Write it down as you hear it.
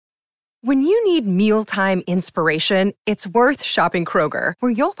When you need mealtime inspiration, it's worth shopping Kroger,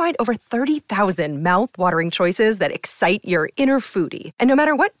 where you'll find over 30,000 mouth-watering choices that excite your inner foodie. And no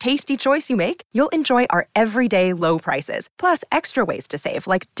matter what tasty choice you make, you'll enjoy our everyday low prices, plus extra ways to save,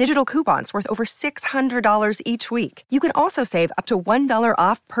 like digital coupons worth over $600 each week. You can also save up to $1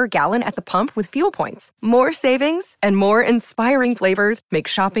 off per gallon at the pump with fuel points. More savings and more inspiring flavors make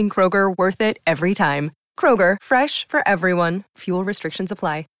shopping Kroger worth it every time. Kroger, fresh for everyone. Fuel restrictions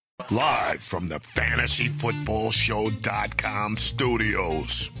apply. Live from the FantasyFootballShow.com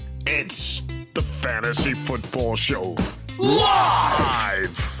studios, it's the Fantasy Football Show.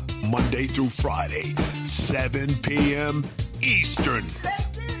 Live! Monday through Friday, 7 p.m. Eastern.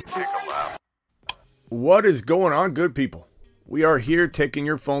 What is going on, good people? We are here taking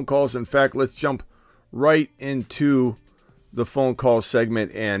your phone calls. In fact, let's jump right into the phone call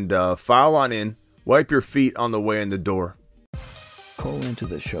segment and file on in. Wipe your feet on the way in the door. Call into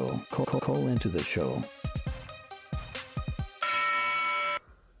the show. Call into the show.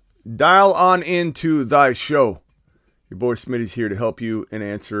 Dial on into thy show. Your boy Smitty's here to help you and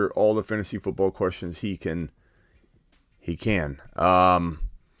answer all the fantasy football questions he can. Lot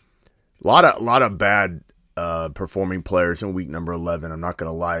of bad performing players in week number 11. I'm not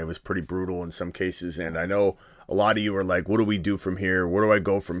going to lie. It was pretty brutal in some cases. And I know a lot of you are like, what do we do from here? Where do I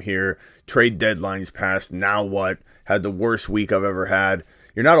go from here? Trade deadlines passed. Now what? Had the worst week I've ever had.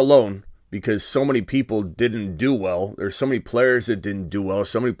 You're not alone because so many people didn't do well. There's so many players that didn't do well.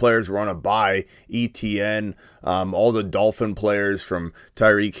 So many players were on a bye. ETN, all the Dolphin players from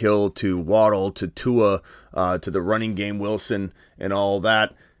Tyreek Hill to Waddle to Tua to the running game Wilson and all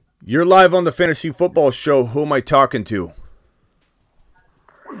that. You're live on the Fantasy Football Show. Who am I talking to?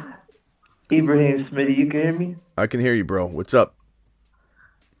 Ibrahim Smitty, you can hear me? I can hear you, bro. What's up?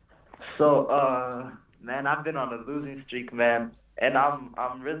 So, man, I've been on a losing streak, man, and I'm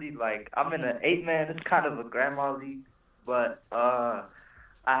really I'm in an 8-man. It's kind of a grandma league, but I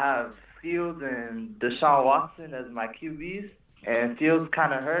have Fields and Deshaun Watson as my QBs, and Fields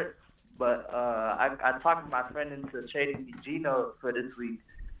kind of hurt, but I talked my friend into trading me Geno for this week,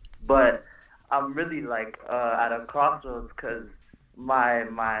 but I'm really at a crossroads because my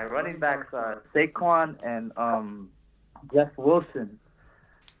running backs are Saquon and Jeff Wilson.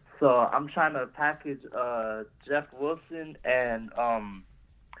 So I'm trying to package Jeff Wilson and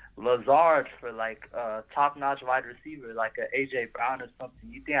Lazard for a top-notch wide receiver, like a A.J. Brown or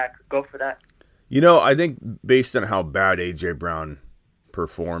something. You think I could go for that? You know, I think based on how bad A.J. Brown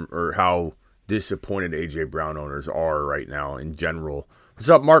performed or how disappointed A.J. Brown owners are right now in general. What's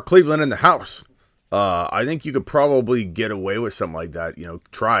up, Mark Cleveland in the house? I think you could probably get away with something like that. You know,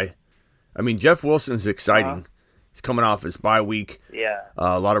 try. I mean, Jeff Wilson's exciting. He's coming off his bye week. Yeah.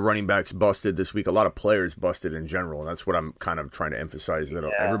 A lot of running backs busted this week. A lot of players busted in general. And that's what I'm kind of trying to emphasize. That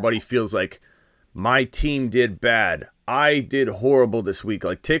everybody feels like my team did bad. I did horrible this week.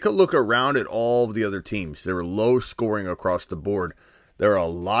 Take a look around at all of the other teams. They were low scoring across the board. There are a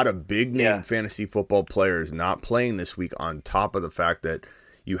lot of big-name fantasy football players not playing this week on top of the fact that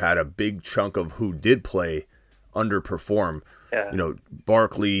you had a big chunk of who did play underperform. Yeah. You know,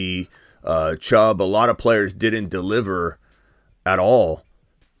 Barkley, Chubb, a lot of players didn't deliver at all.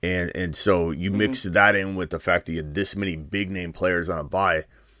 And so you mix that in with the fact that you had this many big-name players on a bye.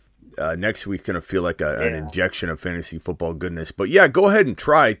 Next week's going to feel like an injection of fantasy football goodness. But, yeah, go ahead and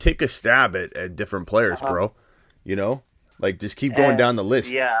try. Take a stab at different players, bro. You know? Just keep going down the list.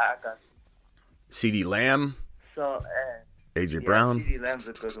 Yeah, I got you. CeeDee Lamb. So, AJ Brown. CeeDee Lamb's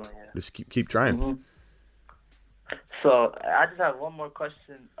a good one, yeah. Just keep trying. Mm-hmm. So, I just have one more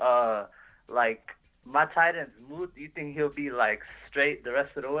question. My tight end's Muth, do you think he'll be, straight the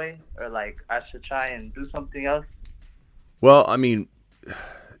rest of the way? Or, I should try and do something else? Well, I mean,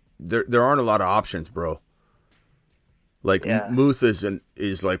 there aren't a lot of options, bro. Muth is one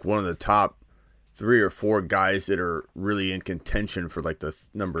of the top 3 or 4 guys that are really in contention for the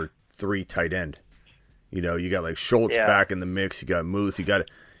number 3 tight end. You know, you got Schultz back in the mix. You got Muth. You got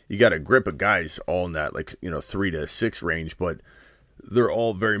a grip of guys all in that 3 to 6 range, but they're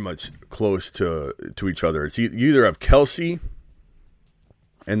all very much close to each other. It's you either have Kelsey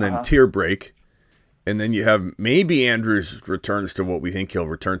and then tier break, and then you have maybe Andrews returns to what we think he'll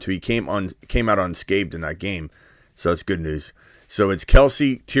return to. He came out unscathed in that game, so that's good news. So it's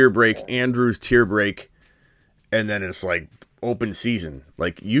Kelsey, tier break, Andrews, tier break, and then it's open season.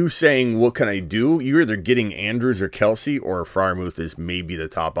 You saying, what can I do? You're either getting Andrews or Kelsey, or Freiermuth is maybe the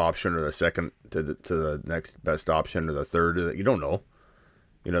top option or the second to the next best option or the third. You don't know.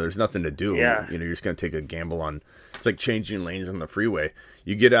 You know, there's nothing to do. Yeah. You know, you're just going to take a gamble on. It's like changing lanes on the freeway.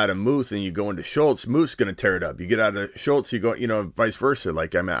 You get out of Muth and you go into Schultz. Muth's going to tear it up. You get out of Schultz, you go. You know, vice versa.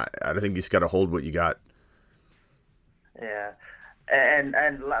 Like I mean, I think you just got to hold what you got. Yeah.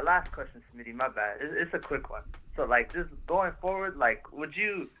 And last question, Smitty. My bad. It's a quick one. So like, just going forward, like, would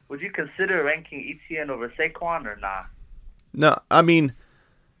you consider ranking ETN over Saquon or not? No, I mean,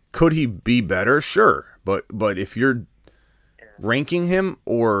 could he be better? Sure, but if you're ranking him,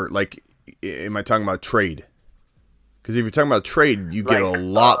 or like, am I talking about trade? Because if you're talking about trade, you get a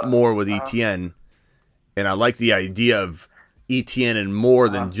lot more with ETN, and I like the idea of ETN and more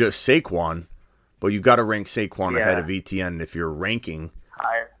than just Saquon, but you got to rank Saquon ahead of ETN if you're ranking.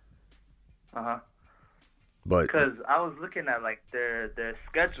 Higher. But because I was looking at like their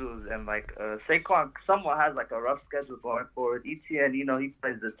schedules, and like Saquon somewhat has like a rough schedule going forward. ETN, you know, he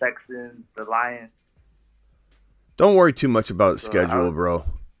plays the Texans, the Lions. Don't worry too much about schedule, bro.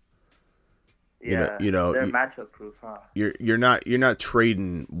 Yeah, you know, they're matchup proof, huh? You're not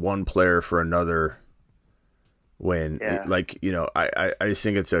trading one player for another. When like, you know, I just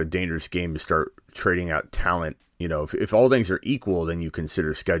think it's a dangerous game to start trading out talent. You know, if all things are equal, then you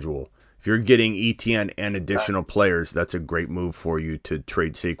consider schedule. If you're getting ETN and additional players, that's a great move for you to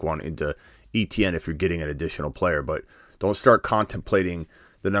trade Saquon into ETN if you're getting an additional player. But don't start contemplating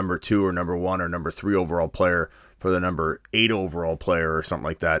the number 2 or number 1 or number 3 overall player for the number 8 overall player or something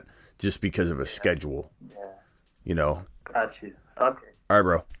like that just because of a schedule. Yeah. You know. Got you. Okay. All right,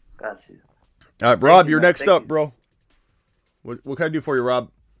 bro. Got you. All right, Rob, you're next up, bro. What can I do for you, Rob?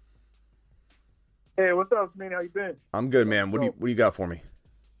 Hey, what's up, man? How you been? I'm good, man. What do you got for me?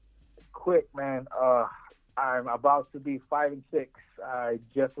 Quick, man. I'm about to be 5-6. I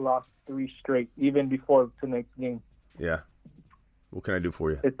just lost 3 straight, even before tonight's game. Yeah. What can I do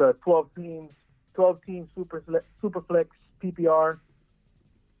for you? It's a 12-team super flex PPR.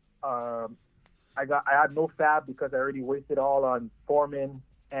 I had no fab because I already wasted all on Foreman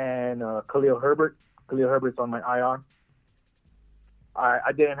and Khalil Herbert. Khalil Herbert's on my IR.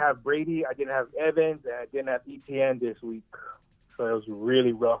 I didn't have Brady, I didn't have Evans, and I didn't have ETN this week. So it was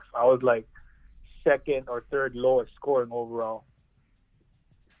really rough. I was like second or third lowest scoring overall.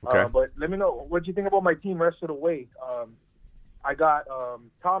 Okay. But let me know what you think about my team rest of the way. I got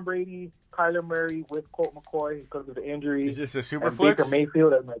Tom Brady, Kyler Murray with Colt McCoy because of the injury. Is this a super and flex? Baker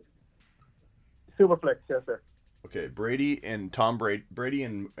Mayfield as my super flex, yes, sir. Okay, Brady and Brady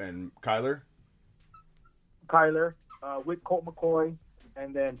and Kyler. Kyler with Colt McCoy,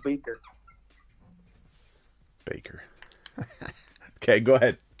 and then Baker. Okay, go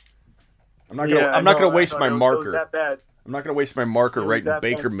ahead. I'm not gonna waste my marker. That bad. I'm not gonna waste my marker writing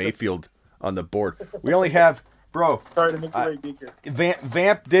Baker Mayfield on the board. We only have, bro. Sorry to make you wait, Baker.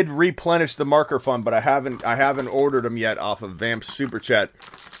 Vamp did replenish the marker fund, but I haven't ordered them yet off of Vamp's super chat.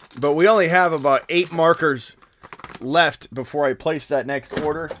 But we only have about 8 markers left before I place that next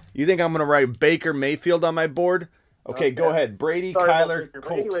order. You think I'm gonna write Baker Mayfield on my board? Okay, go ahead. Brady, Kyler,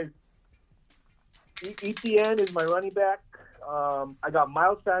 Colt. Anyway, ETN is my running back. I got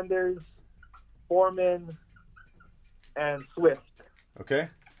Miles Sanders, Foreman, and Swift. Okay.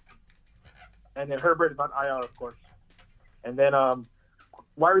 And then Herbert is on IR, of course. And then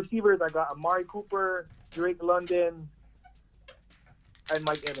wide receivers, I got Amari Cooper, Drake London, and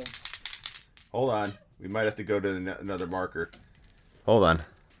Mike Evans. Hold on. We might have to go to another marker. Hold on.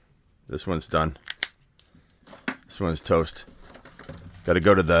 This one's done. This one's toast. Got to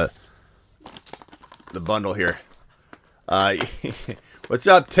go to the bundle here. What's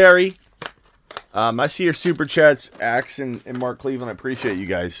up, Terry? I see your super chats, Axe and Mark Cleveland. I appreciate you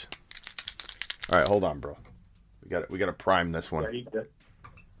guys. All right, hold on, bro. We got to prime this one. We got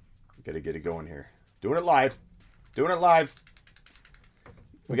to get it going here. Doing it live.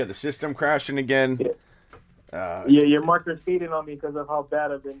 We got the system crashing again. Yeah, your marker's fading on me because of how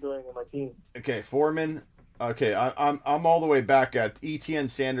bad I've been doing in my team. Okay, Foreman. Okay, I'm all the way back at ETN,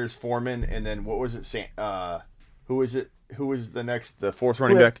 Sanders, Foreman, and then what was it? Who is it? Who was the fourth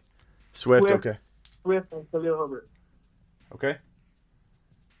running back? Swift. Okay. Swift and Khalil Herbert. Okay.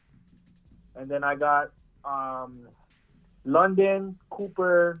 And then I got London,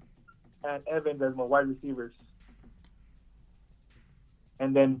 Cooper, and Evans as my wide receivers.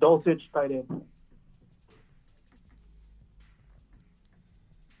 And then Dulcich tight end.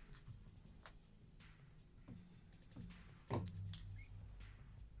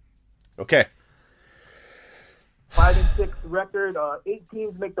 Okay. 5-6 record. 8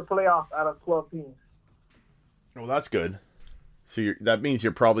 teams make the playoffs out of 12 teams. Well, that's good. So that means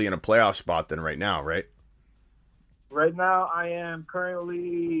you're probably in a playoff spot then right now, right? Right now, I am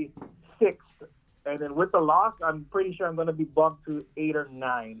currently 6th And then with the loss, I'm pretty sure I'm going to be bumped to 8 or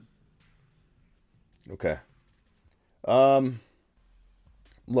 9. Okay.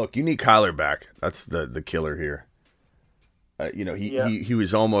 Look, you need Kyler back. That's the killer here. He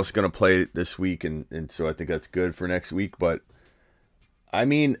was almost going to play this week, and so I think that's good for next week. But I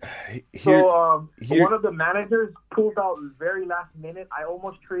mean, one of the managers pulled out very last minute. I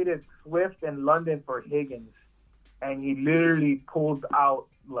almost traded Swift and London for Higgins, and he literally pulled out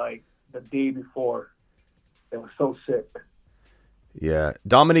like the day before. It was so sick. Yeah,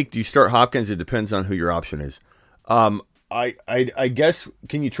 Dominique, do you start Hopkins? It depends on who your option is. I guess,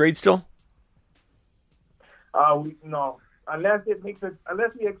 can you trade still? No. Unless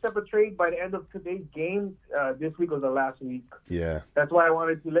we accept a trade by the end of today's game, this week was the last week. Yeah. That's why I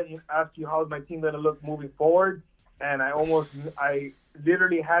wanted to ask you how's my team going to look moving forward. And I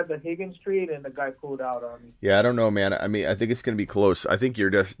literally had the Higgins trade, and the guy pulled out on me. Yeah, I don't know, man. I mean, I think it's going to be close. I think you're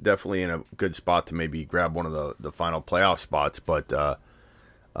definitely in a good spot to maybe grab one of the final playoff spots. But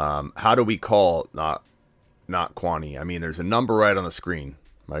how do we call not Kwani? I mean, there's a number right on the screen,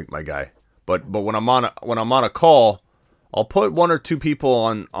 my guy. But when I'm on a call, I'll put one or two people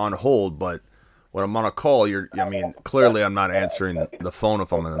on hold, but when I'm on a call, clearly I'm not answering the phone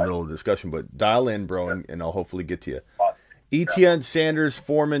if I'm in the middle of the discussion, but dial in, bro, and I'll hopefully get to you. Etienne, Sanders,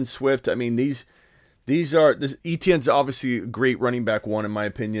 Foreman, Swift. I mean, Etienne's obviously a great running back one, in my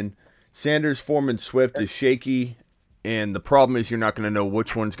opinion. Sanders, Foreman, Swift is shaky, and the problem is you're not going to know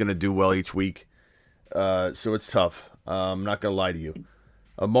which one's going to do well each week. So it's tough. I'm not going to lie to you.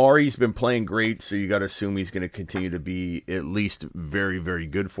 Amari's been playing great, so you got to assume he's going to continue to be at least very, very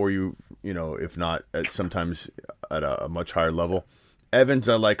good for you, if not sometimes at a much higher level. Evans,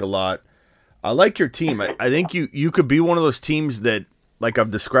 I like a lot. I like your team. I think you could be one of those teams that, like I've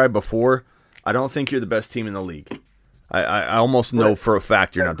described before, I don't think you're the best team in the league. I almost know for a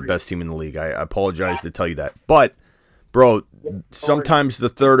fact you're not the best team in the league. I apologize to tell you that. But, bro, sometimes the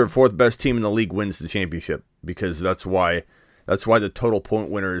third or fourth best team in the league wins the championship, because that's why the total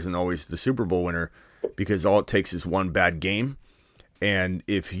point winner isn't always the Super Bowl winner, because all it takes is one bad game. And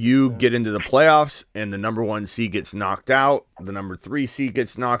if you get into the playoffs and the number 1 seed gets knocked out, the number 3 seed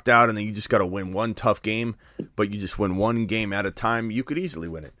gets knocked out, and then you just got to win one tough game, but you just win one game at a time, you could easily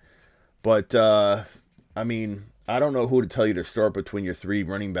win it. But, I mean, I don't know who to tell you to start between your 3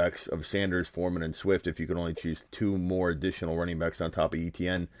 running backs of Sanders, Foreman, and Swift if you could only choose 2 more additional running backs on top of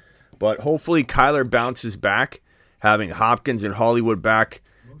ETN. But hopefully Kyler bounces back, having Hopkins and Hollywood back,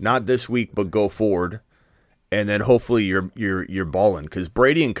 not this week, but go forward. And then hopefully you're balling, because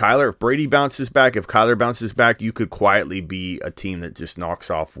Brady and Kyler, if Brady bounces back, if Kyler bounces back, you could quietly be a team that just knocks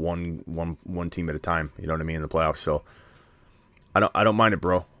off one team at a time. You know what I mean, in the playoffs. So I don't mind it,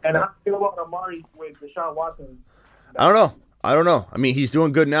 bro. And how do you feel about Amari with Deshaun Watson? I don't know. I mean, he's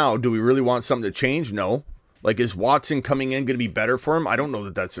doing good now. Do we really want something to change? No. Like, is Watson coming in going to be better for him? I don't know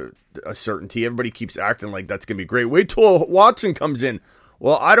that that's a certainty. Everybody keeps acting like that's going to be great. Wait till Watson comes in.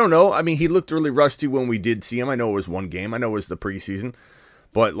 Well, I don't know. I mean, he looked really rusty when we did see him. I know it was one game. I know it was the preseason.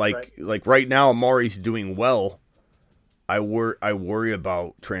 But, like right now, Amari's doing well. I worry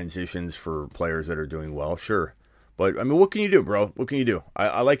about transitions for players that are doing well, sure. But, I mean, what can you do, bro? What can you do?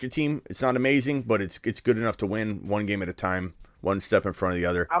 I like your team. It's not amazing, but it's good enough to win one game at a time, one step in front of the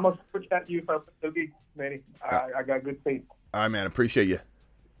other. I'm going to switch that to you for the league, Manny. I got good faith. All right, man. Appreciate you.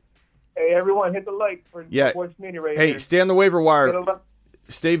 Hey, everyone, hit the like for Sports Mini right Hey, here. Stay on the waiver wire.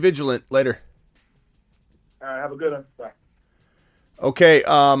 Stay vigilant. Later. All right, have a good one. Bye. Okay,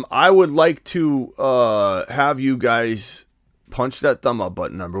 I would like to have you guys punch that thumb up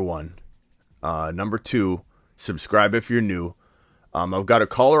button, number 1. Number 2, subscribe if you're new. I've got a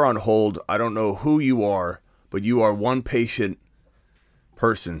caller on hold. I don't know who you are, but you are one patient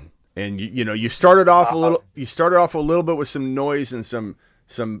person. And you started off a little. You started off a little bit with some noise and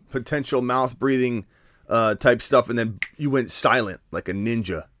some potential mouth breathing type stuff, and then you went silent like a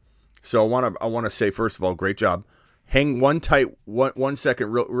ninja. So I want to say, first of all, great job. Hang one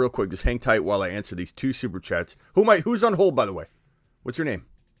second, real quick. Just hang tight while I answer these 2 super chats. Who's on hold, by the way? What's your name?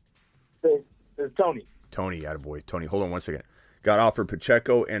 It's Tony. Tony, attaboy. Tony, hold on one second. Got offered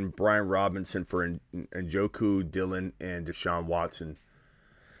Pacheco and Brian Robinson for Njoku, Dillon, and Deshaun Watson.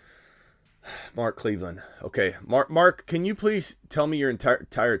 Mark Cleveland. Okay, Mark, can you please tell me your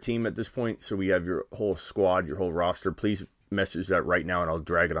entire team at this point, so we have your whole squad, your whole roster? Please message that right now, and I'll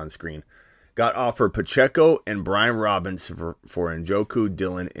drag it on screen. Got offered Pacheco and Brian Robinson for Njoku,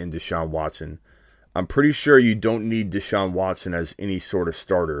 Dillon, and Deshaun Watson. I'm pretty sure you don't need Deshaun Watson as any sort of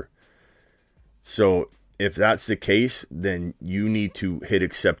starter. So if that's the case, then you need to hit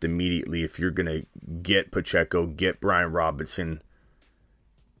accept immediately if you're going to get Pacheco, get Brian Robinson,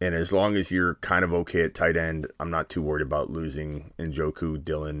 And as long as you're kind of okay at tight end, I'm not too worried about losing Njoku,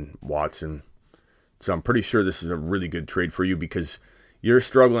 Dillon, Watson. So I'm pretty sure this is a really good trade for you because you're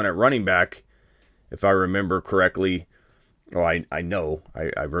struggling at running back, if I remember correctly. Well, I know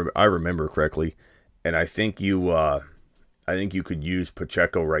I remember correctly, and I think you could use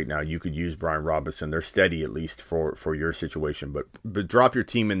Pacheco right now. You could use Brian Robinson. They're steady at least for your situation. But drop your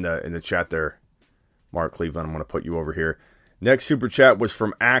team in the chat there, Mark Cleveland. I'm going to put you over here. Next super chat was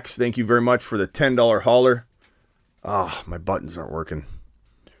from Axe. Thank you very much for the $10 hauler. Ah, my buttons aren't working.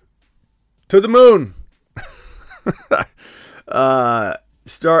 To the moon.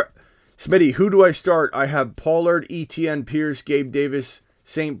 Smitty, who do I start? I have Pollard, ETN, Pierce, Gabe Davis,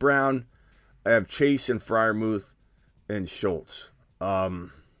 St. Brown. I have Chase and Freiermuth and Schultz. I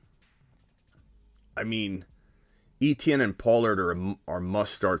mean, ETN and Pollard are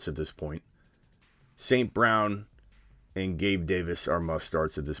must starts at this point. St. Brown and Gabe Davis are must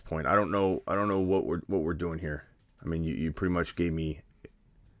starts at this point. I don't know what we're doing here. I mean, you pretty much gave me.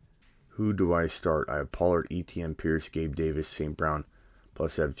 Who do I start? I have Pollard, ETN, Pierce, Gabe Davis, St. Brown.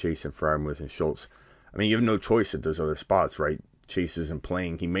 Plus I have Chase and Freiermuth and Schultz. I mean, you have no choice at those other spots, right? Chase isn't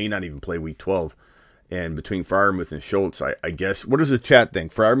playing. He may not even play week 12. And between Freiermuth and Schultz, I guess. What does the chat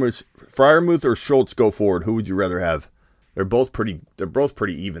think? Freiermuth or Schultz go forward? Who would you rather have? They're both pretty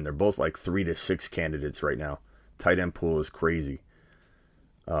even. They're both like 3 to 6 candidates right now. Tight end pool is crazy.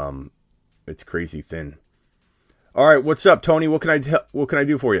 It's crazy thin. All right, what's up, Tony? What can I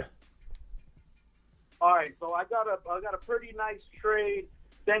do for you? All right, so I got a pretty nice trade.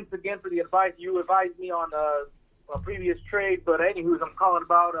 Thanks again for the advice. You advised me on a previous trade, but anywho, I'm calling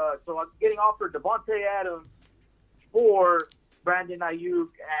about. So I'm getting offered Devontae Adams for Brandon Ayuk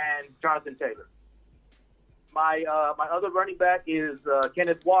and Jonathan Taylor. My other running back is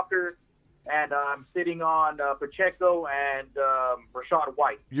Kenneth Walker, and I'm sitting on Pacheco and Rashad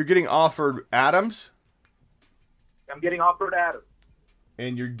White. You're getting offered Adams? I'm getting offered Adams.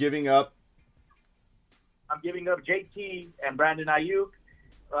 And you're giving up? I'm giving up JT and Brandon Ayuk.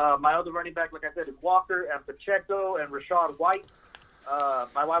 My other running back, like I said, is Walker and Pacheco and Rashad White.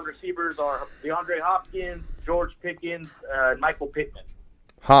 My wide receivers are DeAndre Hopkins, George Pickens, and Michael Pittman.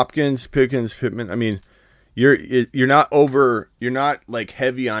 Hopkins, Pickens, Pittman. I mean, you're not like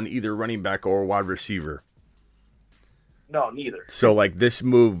heavy on either running back or wide receiver. No, neither. So like this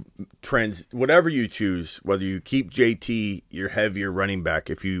move trends, whatever you choose, whether you keep JT, you're heavier running back.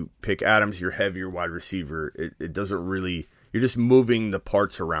 If you pick Adams, you're heavier wide receiver. It doesn't really. You're just moving the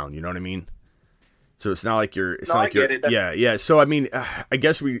parts around. You know what I mean? So it's not like you're. Yeah. So I mean, I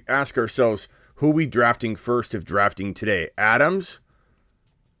guess we ask ourselves, who are we drafting first if drafting today? Adams,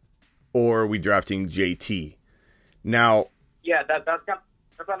 or are we drafting JT? Now. Yeah, that's kind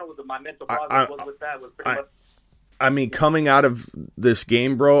of what my mental process was with that. Was pretty much. I mean, coming out of this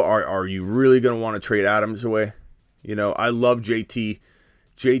game, bro, are you really going to want to trade Adams away? You know, I love JT.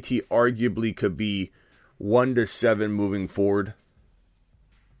 JT arguably could be 1 to 7 moving forward.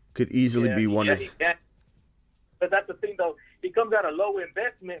 Could easily be 1 to. Yeah. But that's the thing, though. He comes at a low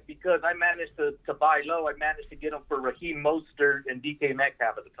investment because I managed to buy low. I managed to get him for Raheem Mostert and DK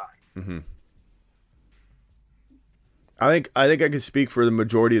Metcalf at the time. Mm-hmm. I think I could speak for the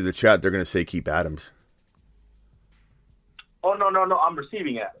majority of the chat. They're going to say keep Adams. Oh, no. I'm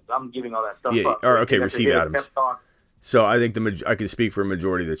receiving Adams. I'm giving all that stuff up. Or, okay, receive Adams. So I think I can speak for a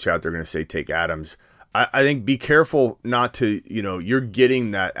majority of the chat. They're going to say take Adams. I think be careful not to, you're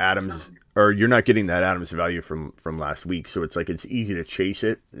getting that Adams, or you're not getting that Adams value from last week. So it's like it's easy to chase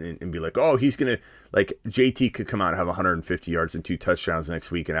it and be like, oh, he's going to, like JT could come out and have 150 yards and 2 touchdowns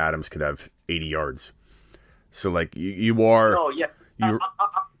next week, and Adams could have 80 yards. So like you are. Oh, yeah.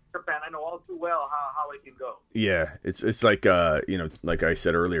 Fan. I know all too well how it can go. Yeah, it's like like I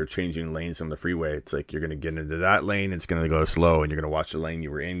said earlier, changing lanes on the freeway. It's like you're gonna get into that lane, it's gonna go slow, and you're gonna watch the lane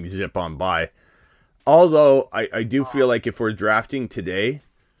you were in zip on by. Although I do feel like if we're drafting today,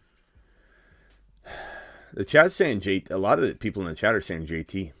 the chat's saying JT. A lot of the people in the chat are saying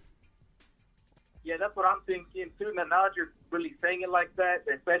JT. Yeah, that's what I'm thinking too. Now that you're really saying it like that,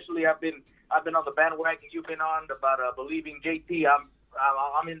 especially I've been on the bandwagon you've been on about believing JT.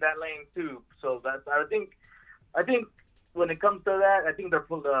 I'm in that lane too, so that's. I think when it comes to that, I think the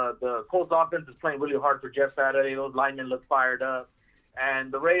Colts offense is playing really hard for Jeff Saturday. Those linemen look fired up,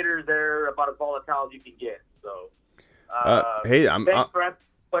 and the Raiders, they're about as volatile as you can get. So, hey, I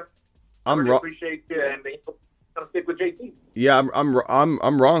really appreciate you, and gonna stick with JT. Yeah, I'm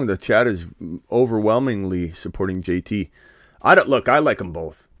wrong. The chat is overwhelmingly supporting JT. I like them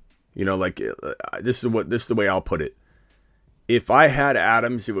both. This is the way I'll put it. If I had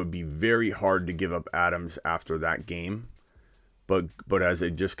Adams, it would be very hard to give up Adams after that game. but as I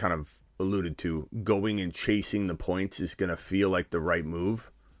just kind of alluded to, going and chasing the points is going to feel like the right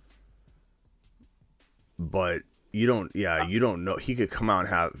move. But you don't know. He could come out and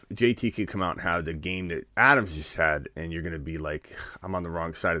have, JT could come out and have the game that Adams just had, and you're going to be like, I'm on the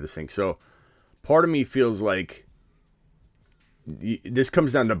wrong side of this thing. So part of me feels like this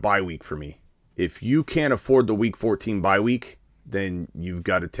comes down to bye week for me. If you can't afford the week 14 bye week, then you've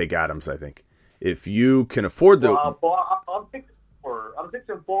got to take Adams, I think. If you can afford the... I'm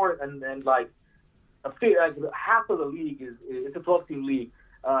 6-4, and like, I feel like half of the league it's a 12-team league.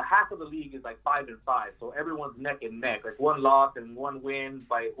 Half of the league is like 5-5, so everyone's neck and neck. Like one loss and one win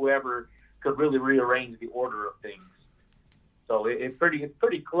by whoever could really rearrange the order of things. So it's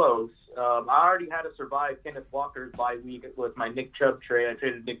pretty close. I already had to survive Kenneth Walker's bye week with my Nick Chubb trade. I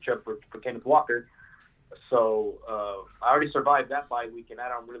traded Nick Chubb for Kenneth Walker. So I already survived that bye week, and I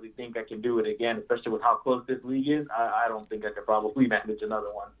don't really think I can do it again, especially with how close this league is. I don't think I could probably manage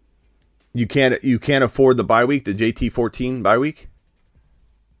another one. You can't afford the bye week, the JT 14 bye week?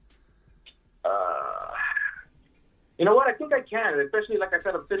 You know what? I think I can, especially like I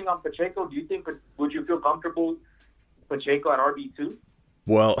said, I'm sitting on Pacheco. Do you think, would you feel comfortable Pacheco at RB2?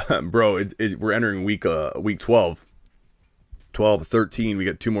 Well, bro, we're entering week 12. 12, 13, we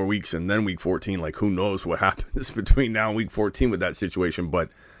got 2 more weeks, and then week 14. Like, who knows what happens between now and week 14 with that situation.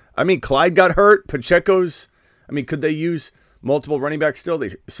 But, I mean, Clyde got hurt. Pacheco's, I mean, could they use multiple running backs still?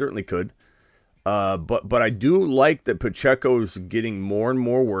 They certainly could. But I do like that Pacheco's getting more and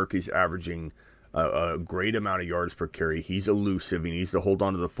more work. He's averaging a great amount of yards per carry. He's elusive. He needs to hold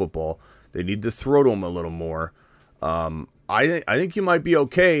on to the football. They need to throw to him a little more. I think you might be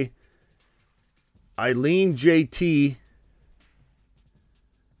okay. I lean JT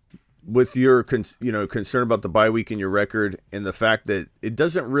with your concern about the bye week and your record, and the fact that it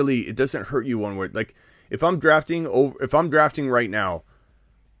doesn't hurt you one way. Like if I'm drafting right now,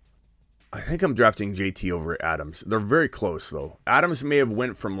 I think I'm drafting JT over Adams. They're very close though. Adams may have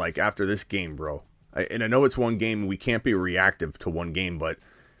went from like after this game, bro. And I know it's one game, we can't be reactive to one game, but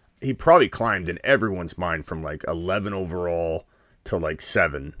he probably climbed in everyone's mind from like 11 overall to like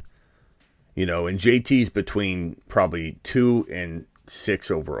 7. And JT's between probably 2 and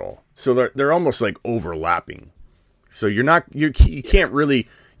 6 overall. So they're almost like overlapping. So you can't really,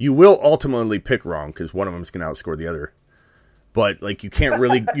 you will ultimately pick wrong because one of them is going to outscore the other. But like you can't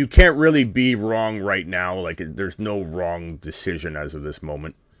really be wrong right now. Like there's no wrong decision as of this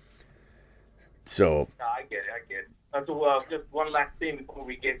moment. So no, I get it. So just one last thing before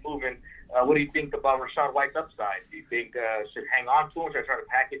we get moving. What do you think about Rachaad White's upside? Do you think should hang on to him? Should I try to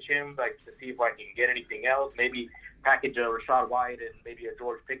package him, like to see if I can get anything else? Maybe package a Rachaad White and maybe a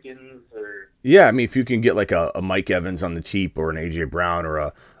George Pickens, or yeah, I mean if you can get like a Mike Evans on the cheap or an AJ Brown or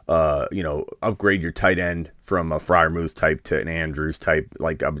a upgrade your tight end from a Freiermuth type to an Andrews type.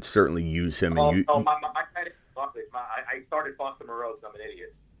 Like I would certainly use him. My tight end, I started Foster Moreau, so I'm an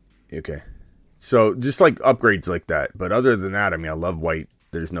idiot. Okay, so just like upgrades like that. But other than that, I mean, I love White.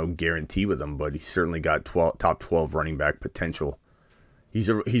 There's no guarantee with him, but he's certainly got top 12 running back potential. He's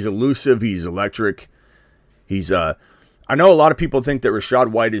elusive. He's electric. I know a lot of people think that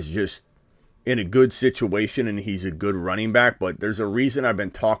Rachaad White is just in a good situation and he's a good running back, but there's a reason I've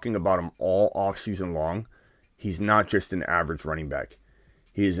been talking about him all offseason long. He's not just an average running back.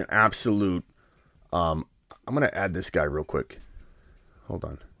 He is an absolute I'm going to add this guy real quick. Hold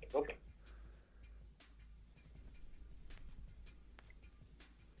on. Okay.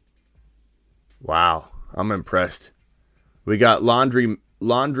 Wow, I'm impressed. We got laundry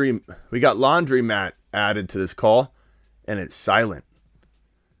mat added to this call and it's silent.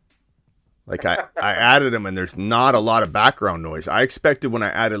 Like I added him and there's not a lot of background noise. I expected when I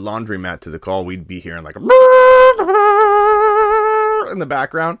added laundromat to the call, we'd be hearing like a in the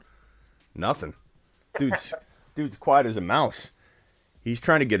background. Nothing. Dude's quiet as a mouse. He's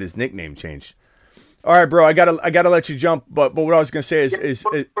trying to get his nickname changed. All right, bro. I gotta let you jump. But what I was gonna say is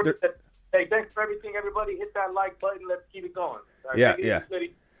hey, thanks for everything, everybody. Hit that like button. Let's keep it going. Right, yeah.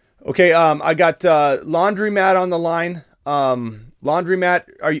 Okay. I got laundromat on the line.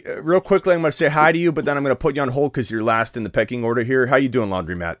 Laundromat, real quickly, I'm going to say hi to you, but then I'm going to put you on hold because you're last in the pecking order here. How you doing,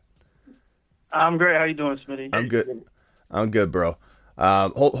 Laundromat? I'm great. How you doing, Smitty? I'm good, bro.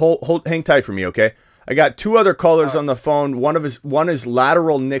 Hang tight for me, okay? I got 2 other callers on the phone. One is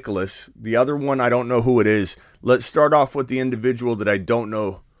Lateral Nicholas. The other one, I don't know who it is. Let's start off with the individual that I don't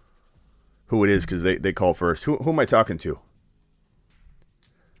know who it is because they call first. Who am I talking to?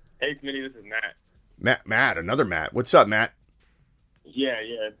 Hey, Smitty, this is Matt. Matt, another Matt. What's up, Matt? Yeah.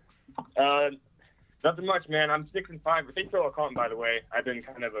 Nothing much, man. I'm 6-5. Thanks for all calling, by the way. I've been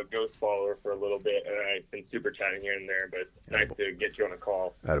kind of a ghost follower for a little bit, and I've been super chatting here and there, but it's nice to get you on a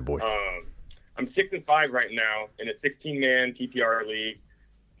call. Attaboy. I'm 6-5 right now in a 16-man PPR league.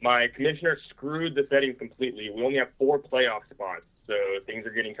 My commissioner screwed the settings completely. We only have 4 playoff spots, so things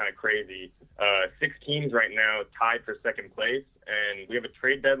are getting kind of crazy. 6 teams right now tied for second place, and we have a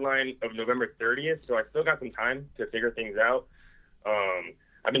trade deadline of November 30th, so I still got some time to figure things out.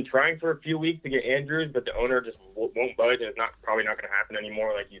 I've been trying for a few weeks to get Andrews, but the owner just won't budge, and it's probably not going to happen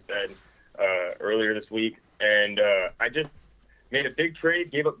anymore, like you said earlier this week. And I just made a big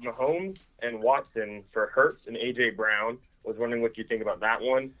trade, gave up Mahomes and Watson for Hurts and A.J. Brown. Was wondering what you think about that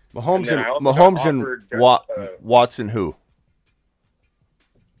one. Mahomes and Watson who?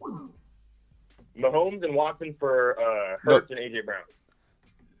 Mahomes and Watson for Hurts and A.J. Brown.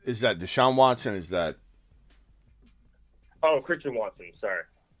 Is that Deshaun Watson? Is that... Oh, Christian Watson, sorry.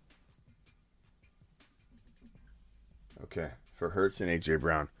 Okay, for Hurts and A.J.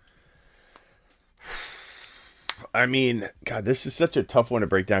 Brown. I mean, God, this is such a tough one to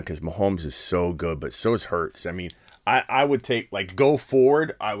break down because Mahomes is so good, but so is Hurts. I mean, I would take, like, go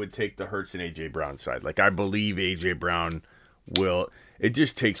forward, I would take the Hurts and A.J. Brown side. Like, I believe A.J. Brown will... It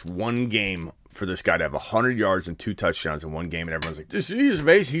just takes one game for this guy to have 100 yards and 2 touchdowns in one game, and everyone's like, he's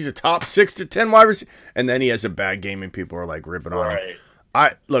amazing. He's a top 6 to 10 wide receiver. And then he has a bad game, and people are, like, ripping on him.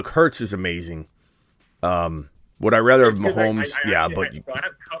 Look, Hurts is amazing. Would I rather have Mahomes? So I have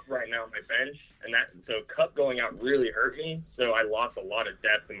Kupp right now on my bench, and so Kupp going out really hurt me. So I lost a lot of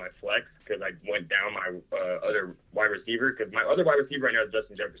depth in my flex because I went down my other wide receiver, because my other wide receiver right now is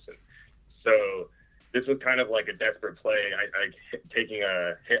Justin Jefferson. So this was kind of like a desperate play. I taking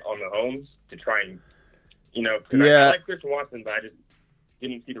a hit on Mahomes to try and, because I like Christian Watson, but I just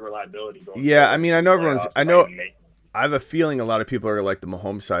didn't see the reliability going. Yeah, forward. I mean, I know I have a feeling a lot of people are like the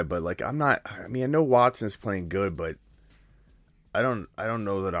Mahomes side, but like I'm not. I mean, I know Watson's playing good, but I don't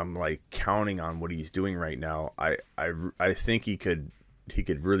know that I'm like counting on what he's doing right now. I think he could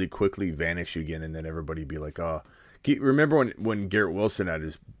really quickly vanish again, and then everybody be like, oh, remember when Garrett Wilson had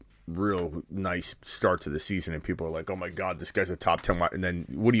his real nice start to the season, and people are like, oh my God, this guy's a top 10 wide. And then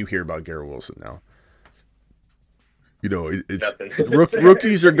what do you hear about Garrett Wilson now? It's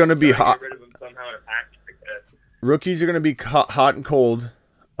rookies are going to be hot. Rookies are going to be hot and cold.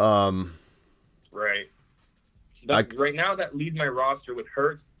 Right. So right now, that leads my roster with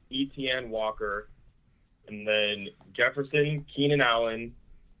Hurts, ETN, Walker, and then Jefferson, Keenan Allen,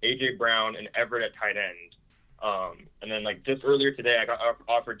 A.J. Brown, and Everett at tight end. And then, like, just earlier today, I got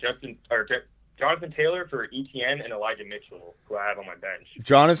offered Jonathan Taylor for ETN and Elijah Mitchell, who I have on my bench.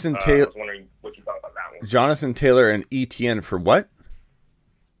 Jonathan Taylor. I was wondering what you thought about that one. Jonathan Taylor and ETN for what?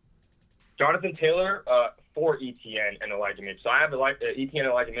 Jonathan Taylor for ETN and Elijah Mitchell. So I have ETN and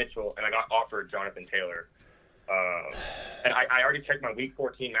Elijah Mitchell, and I got offered Jonathan Taylor. And I already checked my Week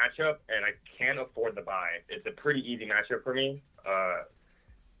 14 matchup, and I can't afford the buy. It's a pretty easy matchup for me.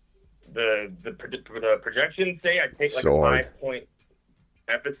 The projections say I take like a 5-point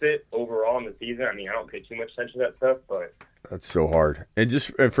deficit overall in the season. I mean, I don't pay too much attention to that stuff, but that's so hard. And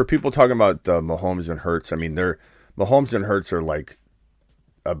for people talking about Mahomes and Hurts, I mean, Mahomes and Hurts are like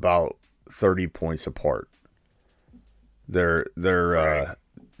about 30 points apart. They're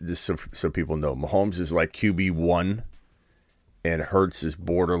just so people know, Mahomes is like QB1, and Hurts is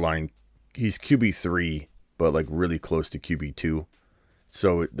borderline. He's QB3, but like really close to QB2.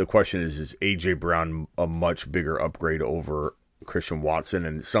 So the question is A.J. Brown a much bigger upgrade over Christian Watson?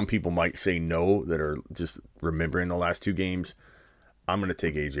 And some people might say no, that are just remembering the last 2 games. I'm going to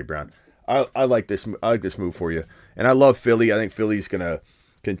take A.J. Brown. I like this. I like this move for you, and I love Philly. I think Philly's going to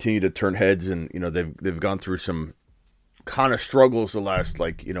continue to turn heads, and they've gone through some kind of struggles the last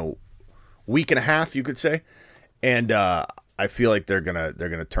week and a half, you could say, and I feel like they're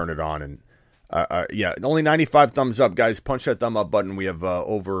gonna turn it on. And only 95 thumbs up, guys. Punch that thumb up button. We have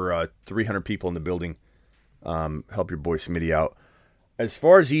over 300 people in the building. Help your boy Smitty out. As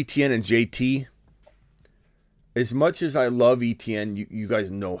far as ETN and JT, as much as I love ETN, you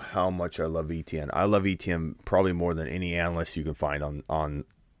guys know how much I love ETN. I love ETN probably more than any analyst you can find on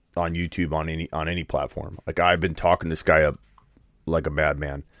YouTube, on any platform. Like, I've been talking this guy up like a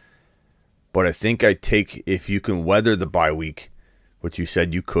madman. But I think if you can weather the bye week, which you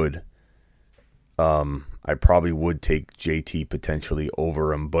said you could, I probably would take JT potentially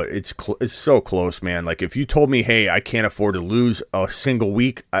over him. But it's so close, man. Like, if you told me, hey, I can't afford to lose a single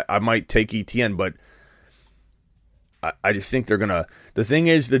week, I might take ETN. But I just think they're going to... The thing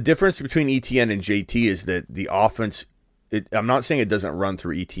is, the difference between ETN and JT is that the offense... I'm not saying it doesn't run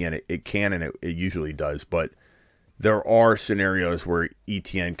through ETN. It can, and it usually does. But there are scenarios where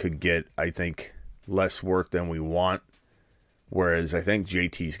ETN could get, I think, less work than we want. Whereas I think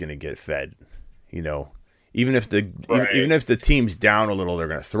JT's going to get fed. You know, even if the team's down a little, they're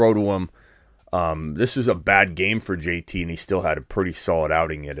going to throw to him. This was a bad game for JT, and he still had a pretty solid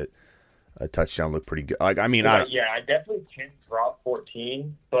outing in it. A touchdown looked pretty good. Like, I mean, I definitely can't drop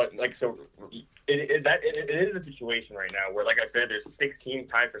 14, but like, so it is a situation right now where, like I said, there's 6 teams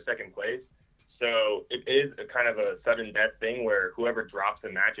tied for second place. So it is a kind of a sudden death thing where whoever drops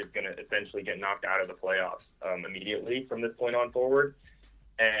the match is going to essentially get knocked out of the playoffs immediately from this point on forward.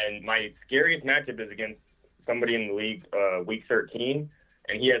 And my scariest matchup is against somebody in the league, week 13,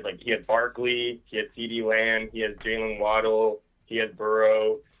 and he has Barkley, he has CeeDee Lamb, he has Jalen Waddle, he has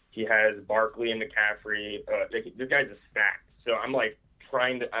Burrow, he has Barkley and McCaffrey. This guy's a stack. So I'm like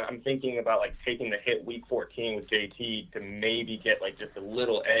I'm thinking about like taking the hit week 14 with JT to maybe get like just a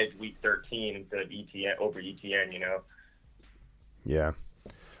little edge week 13 instead of ETN over ETN, you know? Yeah.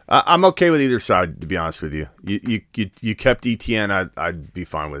 I'm okay with either side, to be honest with you. You kept ETN, I'd be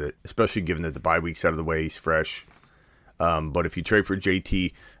fine with it, especially given that the bye week's out of the way, he's fresh. But if you trade for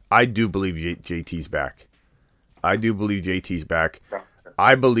JT, I do believe JT's back. I believe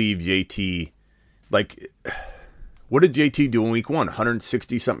JT, like, what did JT do in week 1?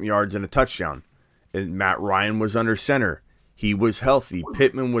 160-something yards and a touchdown. And Matt Ryan was under center. He was healthy.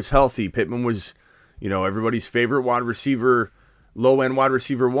 Pittman was healthy. Pittman was, everybody's favorite wide receiver, low-end wide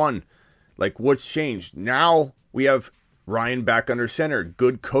receiver 1. Like, what's changed? Now we have Ryan back under center.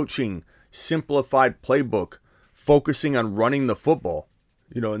 Good coaching, simplified playbook, focusing on running the football.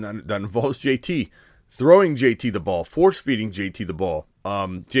 And that involves JT. Throwing JT the ball, force-feeding JT the ball.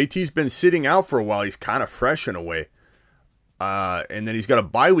 JT's been sitting out for a while. He's kind of fresh in a way. And then he's got a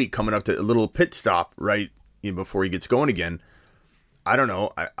bye week coming up, to a little pit stop right before he gets going again. I don't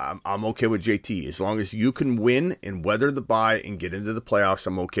know. I'm okay with JT. As long as you can win and weather the bye and get into the playoffs,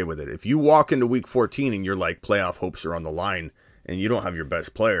 I'm okay with it. If you walk into week 14 and you're like, playoff hopes are on the line and you don't have your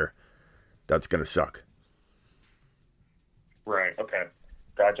best player, that's going to suck. Right. Okay.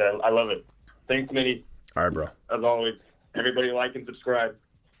 Gotcha. I love it. Thanks, Mitty. All right, bro. As always, everybody like and subscribe.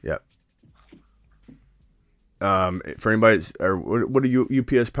 Yep. For anybody, or what do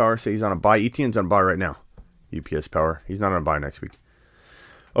UPS Power say? He's on a bye. ETN's on a bye right now. UPS Power. He's not on a bye next week.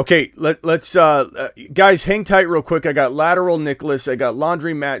 Okay, let's guys, hang tight real quick. I got Lateral Nicholas. I got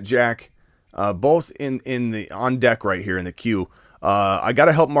Laundry Matt Jack, both in the on deck right here in the queue. I got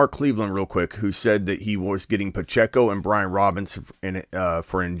to help Mark Cleveland real quick, who said that he was getting Pacheco and Brian Robinson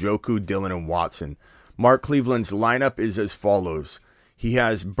for Njoku, Dillon, and Watson. Mark Cleveland's lineup is as follows. He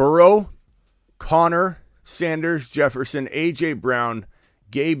has Burrow, Connor, Sanders, Jefferson, A.J. Brown,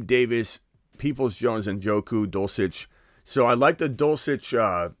 Gabe Davis, Peoples-Jones, and Njoku, Dulcich. So I like the Dulcich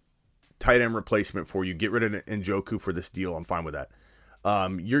tight end replacement for you. Get rid of Njoku for this deal. I'm fine with that.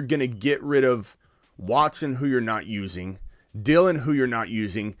 You're going to get rid of Watson, who you're not using, Dillon, who you're not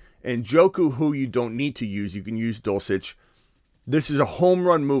using, and Njoku, who you don't need to use. You can use Dulcich. This is a home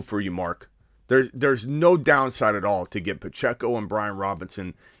run move for you, Mark. There's no downside at all to get Pacheco and Brian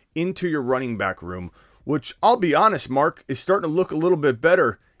Robinson into your running back room, which, I'll be honest, Mark, is starting to look a little bit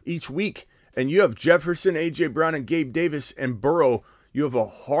better each week. And you have Jefferson, A.J. Brown, and Gabe Davis, and Burrow. You have a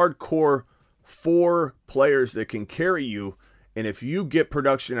hardcore 4 players that can carry you. And if you get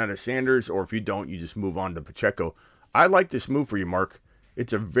production out of Sanders, or if you don't, you just move on to Pacheco. I like this move for you, Mark.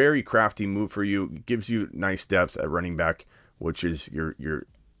 It's a very crafty move for you. It gives you nice depth at running back, which is your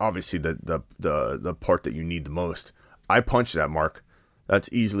obviously the part that you need the most. I punched that, Mark. That's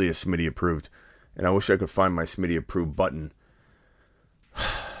easily a Smitty approved. And I wish I could find my Smitty approved button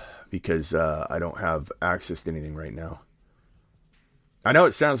because I don't have access to anything right now. I know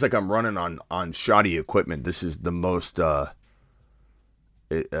it sounds like I'm running on shoddy equipment. This is the most I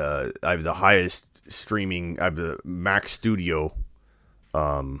have the highest streaming. I have the Mac Studio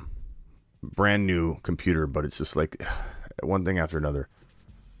brand new computer, but it's just like one thing after another.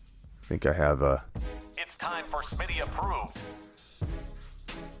 I think I have It's time for Smitty approved.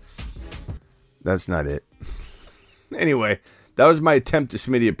 That's not it. Anyway, that was my attempt to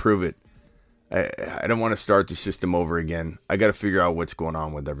Smitty approve it. I don't want to start the system over again. I got to figure out what's going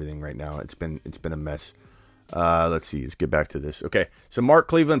on with everything right now. It's been a mess. Let's see. Let's get back to this. Okay, so Mark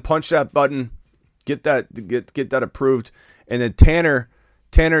Cleveland, punch that button, get that approved, and then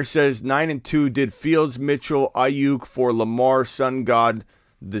Tanner says 9-2. Did Fields, Mitchell, Ayuk for Lamar, Sun God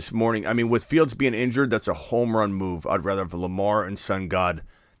this morning? I mean, with Fields being injured, that's a home run move. I'd rather have Lamar and Sun God.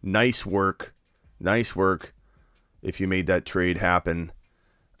 Nice work. If you made that trade happen.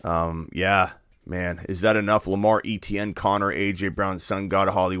 Yeah, man. Is that enough? Lamar, ETN, Connor, A.J. Brown, Sun God,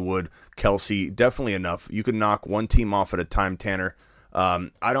 Hollywood, Kelsey. Definitely enough. You can knock one team off at a time, Tanner. I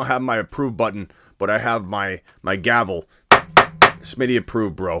don't have my approve button, but I have my gavel. Smitty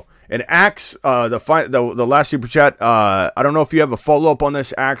approved, bro. And Axe, the last super chat. I don't know if you have a follow up on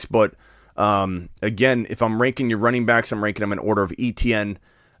this, Axe, but again, if I'm ranking your running backs, I'm ranking them in order of ETN,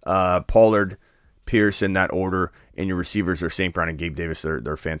 Pollard, Pierce in that order, and your receivers are St. Brown and Gabe Davis.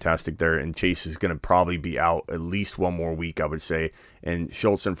 They're fantastic there, and Chase is going to probably be out at least one more week, I would say. And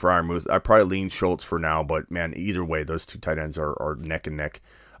Schultz and Freiermuth, I probably lean Schultz for now, but man, either way, those two tight ends are neck and neck.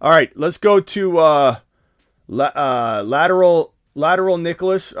 All right, let's go to lateral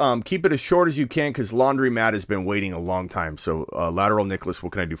Nicholas. Keep it as short as you can because Laundry Matt has been waiting a long time. So lateral Nicholas,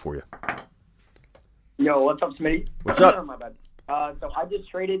 what can I do for you? Yo, what's up, Smitty? What's up? My bad. So I just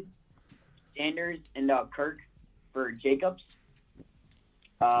traded Sanders and Kirk for Jacobs.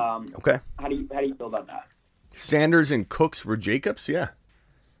 Okay. How do you feel about that? Sanders and Cooks for Jacobs? Yeah.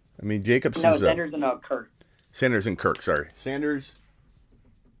 I mean, Jacobs is... Sanders and Kirk. Sanders and Kirk, sorry. Sanders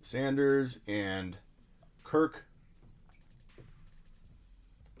and Kirk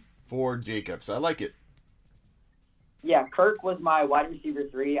for Jacobs. I like it. Yeah, Kirk was my wide receiver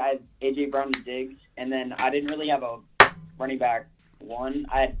 3. I had A.J. Brown and Diggs. And then I didn't really have a running back 1.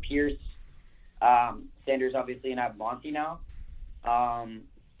 I had Pierce, Sanders, obviously, and I have Monty now. How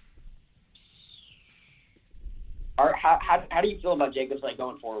do you feel about Jacobs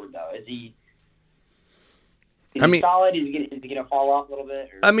going forward, though? Is he solid? Is he gonna fall off a little bit?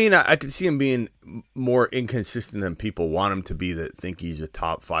 Or? I mean, I could see him being more inconsistent than people want him to be that think he's a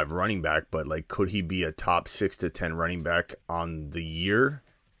top 5 running back, but could he be a top 6 to 10 running back on the year?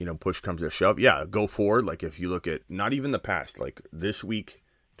 Push comes to shove. Yeah, go forward. If you look at not even the past, this week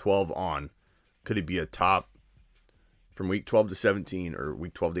 12 on, could he be a top from week 12 to 17 or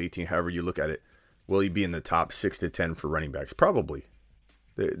week 12 to 18, however you look at it? Will he be in the top 6 to 10 for running backs? Probably.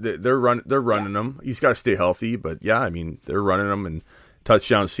 They're running them. He's got to stay healthy, but yeah, I mean, they're running them, and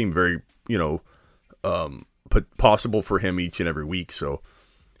touchdowns seem very, possible for him each and every week. So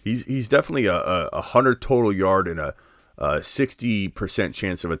he's definitely a 100 total yard and a 60%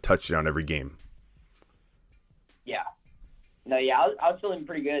 chance of a touchdown every game. Yeah. No, yeah, I was feeling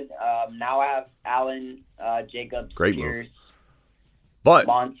pretty good. Now I have Allen, Jacobs, Great Pierce, move. But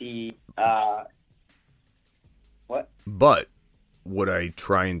Monty. What? But would I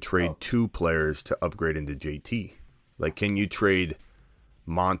try and trade 2 players to upgrade into JT? Can you trade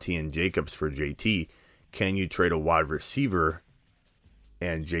Monty and Jacobs for JT? Can you trade a wide receiver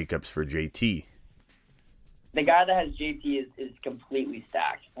and Jacobs for JT? The guy that has JT is completely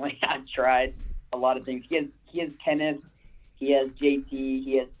stacked. I've tried a lot of things. He has Kenneth. He has JT.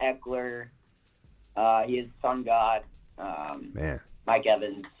 He has Eckler. He has Sun God. Man, Mike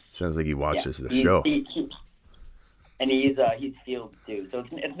Evans. Sounds like he watches the show. And he's Fields too, so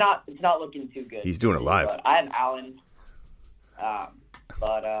it's not looking too good. He's doing it live. But I have Allen,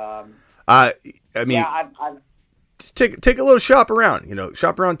 I mean, yeah, I've take a little shop around.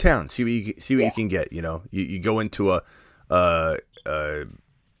 Shop around town, see what you can get. You go into a I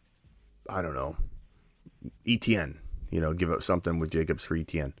don't know, ETN. Give up something with Jacobs for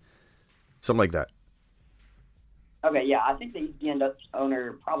ETN, something like that. Okay, yeah, I think the ETN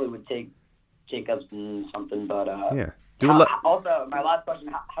owner probably would take Jacobs and something, but yeah. Also, my last question: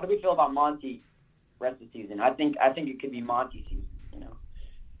 how do we feel about Monty rest of the season? I think it could be Monty season.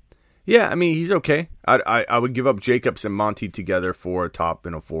 Yeah, I mean he's okay. I would give up Jacobs and Monty together for a top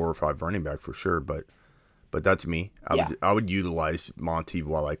 4 or 5 running back for sure, but that's me. I would utilize Monty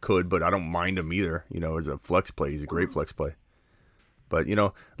while I could, but I don't mind him either. As a flex play, he's a great flex play. But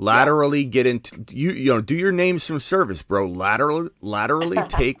laterally get into do your name some service, bro. Laterally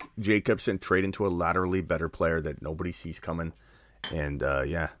take Jacobs and trade into a laterally better player that nobody sees coming. And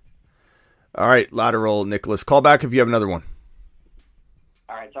yeah. All right, lateral Nicholas. Call back if you have another one.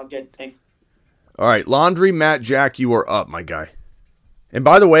 All right, sounds good. Thanks. All right, Laundry Matt Jack, you are up, my guy. And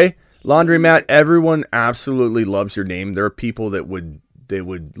by the way, Laundry Matt, everyone absolutely loves your name. There are people that would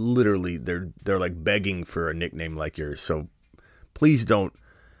literally they're begging for a nickname like yours. So Please don't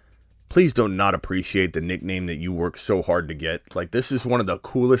not appreciate the nickname that you work so hard to get. This is one of the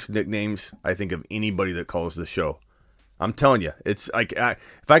coolest nicknames I think of anybody that calls the show. I'm telling you, it's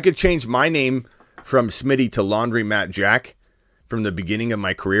if I could change my name from Smitty to Laundry Matt Jack from the beginning of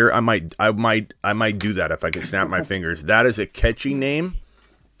my career, I might do that if I could snap my fingers. That is a catchy name.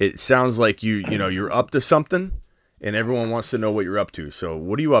 It sounds like you're up to something, and everyone wants to know what you're up to. So,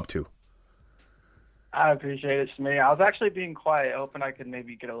 what are you up to? I appreciate it, Smitty. I was actually being quiet, hoping I could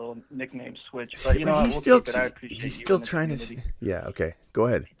maybe get a little nickname switch. But you know what? He's still trying to. Yeah. Okay. Go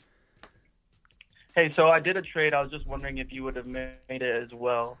ahead. Hey, so I did a trade. I was just wondering if you would have made it as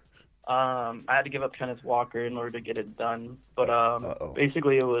well. I had to give up Kenneth Walker in order to get it done, but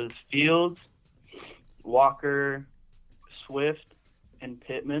basically it was Fields, Walker, Swift, and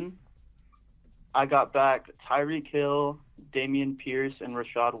Pittman. I got back Tyreek Hill, Dameon Pierce, and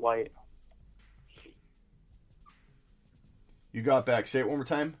Rachaad White. You got back. Say it one more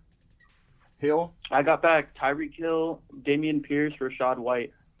time. Hill? I got back Tyreek Hill, Dameon Pierce, Rachaad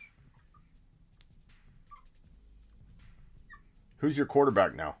White. Who's your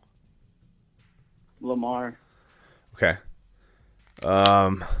quarterback now? Lamar. Okay. I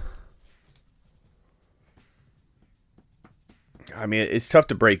mean, it's tough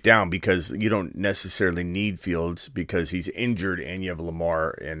to break down because you don't necessarily need Fields because he's injured and you have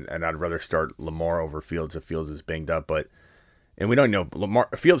Lamar, and I'd rather start Lamar over Fields if Fields is banged up. And we don't know,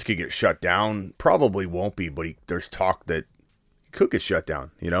 Fields could get shut down. Probably won't be, but there's talk that he could get shut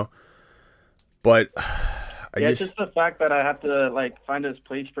down, But it's just the fact that I have to find his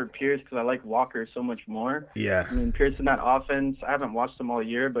place for Pierce because I like Walker so much more. Yeah. I mean, Pierce in that offense, I haven't watched him all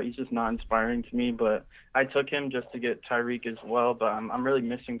year, but he's just not inspiring to me. But I took him just to get Tyreek as well. But I'm really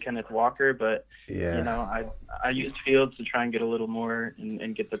missing Kenneth Walker. But I used Fields to try and get a little more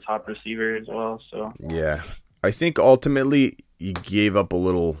and get the top receiver as well. So yeah, I think ultimately you gave up a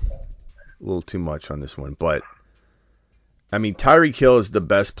little too much on this one, but. I mean, Tyreek Hill is the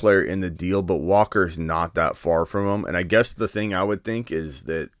best player in the deal, but Walker's not that far from him. And I guess the thing I would think is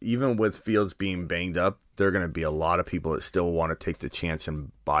that even with Fields being banged up, there are going to be a lot of people that still want to take the chance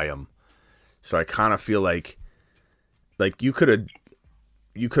and buy him. So I kind of feel like you could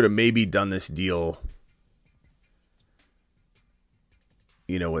have maybe done this deal,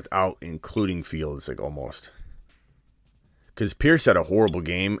 without including Fields, almost. Because Pierce had a horrible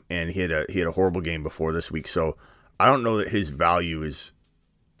game, and he had a horrible game before this week, so. I don't know that his value is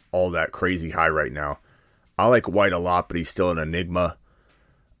all that crazy high right now. I like White a lot, but he's still an enigma.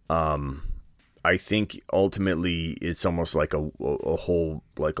 I think ultimately it's almost like a whole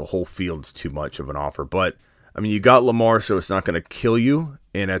Fields too much of an offer. But I mean, you got Lamar, so it's not going to kill you.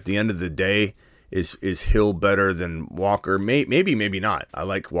 And at the end of the day, is Hill better than Walker? Maybe not. I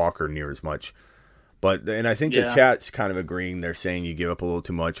like Walker near as much. And I think the chat's kind of agreeing. They're saying you give up a little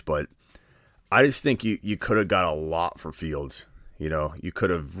too much, but. I just think you could have got a lot for Fields. You could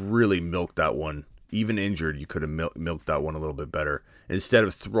have really milked that one. Even injured, you could have milked that one a little bit better. Instead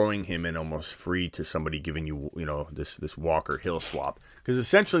of throwing him in almost free to somebody giving you, this Walker-Hill swap. Because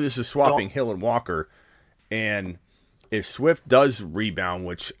essentially this is swapping Hill and Walker. And if Swift does rebound,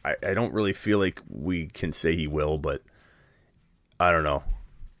 which I don't really feel like we can say he will, but I don't know.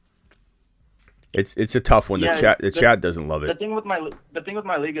 It's a tough one. The chat doesn't love it. The thing with my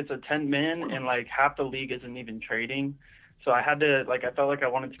league, it's a 10-man, and half the league isn't even trading. So I had to I felt like I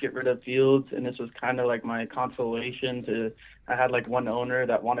wanted to get rid of Fields, and this was kind of my consolation. I had one owner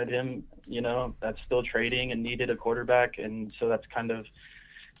that wanted him, that's still trading and needed a quarterback, and so that's kind of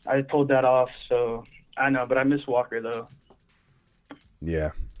I pulled that off. So I know, but I miss Walker though.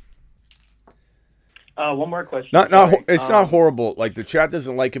 Yeah. One more question. It's not horrible. The chat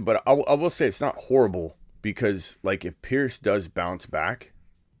doesn't like it, but I will say it's not horrible because, if Pierce does bounce back,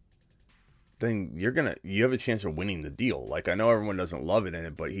 then you have a chance of winning the deal. I know everyone doesn't love it in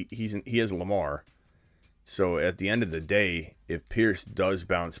it, but he has Lamar. So at the end of the day, if Pierce does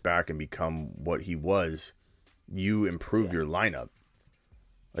bounce back and become what he was, you improve your lineup.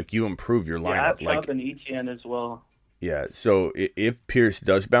 You improve your lineup. Yeah, I have Chubb and Etienne as well. Yeah, so if Pierce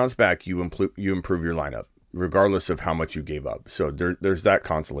does bounce back, you improve your lineup, regardless of how much you gave up. So there's that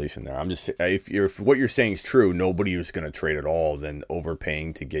consolation there. I'm just if what you're saying is true, nobody is going to trade at all. Then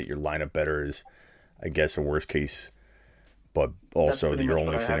overpaying to get your lineup better is, I guess, a worst case, but also your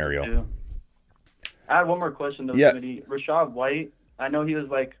only scenario. I had one more question though, Smitty. Rachaad White, I know he was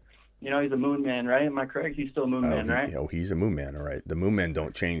he's a moon man, right? Am I correct? He's still a moon man, right? He's a moon man, all right. The moon men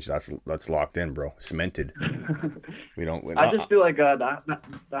don't change. That's locked in, bro. Cemented. I just feel like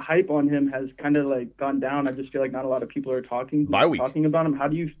the hype on him has kind of gone down. I just feel like not a lot of people are talking about him. How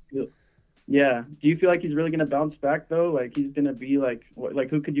do you feel? Yeah. Do you feel like he's really going to bounce back though? He's going to be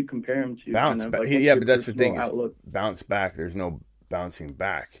who could you compare him to? Bounce back. But that's the thing. Is bounce back. There's no bouncing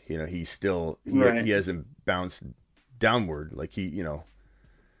back. He's still he hasn't bounced downward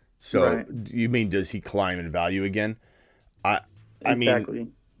So right. You mean does he climb in value again? I exactly.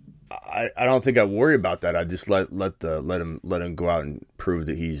 mean, I don't think I worry about that. I just let him go out and prove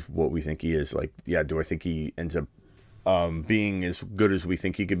that he's what we think he is. Do I think he ends up being as good as we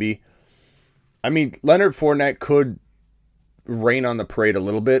think he could be? I mean, Leonard Fournette could rain on the parade a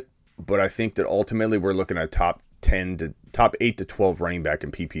little bit, but I think that ultimately we're looking at top 8 to 12 running back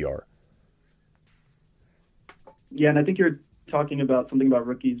in PPR. Yeah, and I think you're talking about something about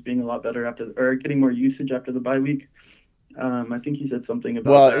rookies being a lot better or getting more usage after the bye week. I think he said something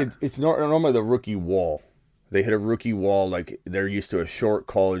about that. It's normally the rookie wall. They hit a rookie wall, like they're used to a short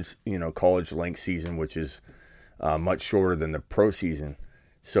college length season, which is much shorter than the pro season.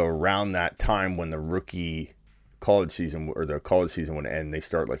 So around that time when the rookie college season or the college season would end, they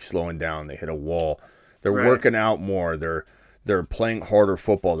start like slowing down. They hit a wall. They're working out more. They're playing harder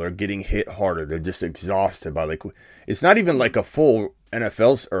football. They're getting hit harder. They're just exhausted by it's not even like a full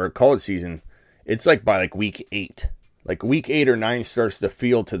NFL or a college season. It's like by like week 8. Like week 8 or 9 starts to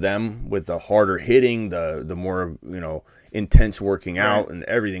feel to them with the harder hitting, the more, intense working out and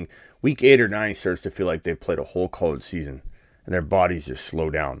everything. Week 8 or 9 starts to feel like they've played a whole college season and their bodies just slow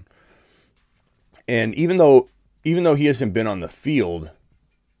down. And even though he hasn't been on the field,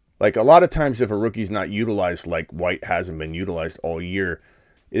 like a lot of times if a rookie's not utilized like White hasn't been utilized all year,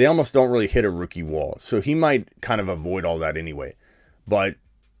 they almost don't really hit a rookie wall. So he might kind of avoid all that anyway. But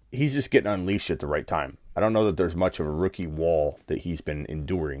he's just getting unleashed at the right time. I don't know that there's much of a rookie wall that he's been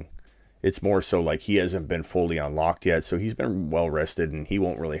enduring. It's more so like he hasn't been fully unlocked yet, so he's been well rested, and he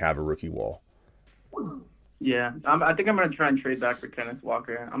won't really have a rookie wall. Yeah, I think I'm going to try and trade back for Kenneth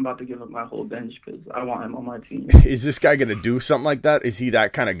Walker. I'm about to give up my whole bench because I want him on my team. Is this guy going to do something like that? Is he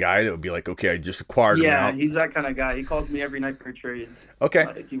that kind of guy that would be like, okay, I just acquired him now? Yeah, he's that kind of guy. He calls me every night for trades. Okay.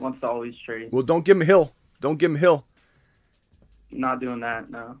 Like, he wants to always trade. Well, don't give him Hill. Don't give him Hill. Not doing that,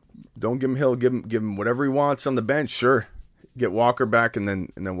 no. Don't give him Hill. Give him whatever he wants on the bench. Sure, get Walker back and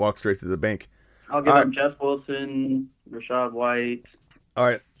then walk straight to the bank. I'll give him Jeff Wilson, Rashad White. All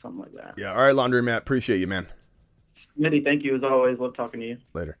right, something like that. Yeah. All right, Laundry Matt. Appreciate you, man. Smitty, thank you as always. Love talking to you.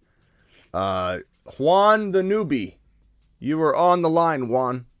 Later. Juan the newbie, you were on the line,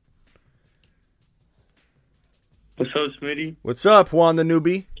 Juan. What's up, Smitty? What's up, Juan the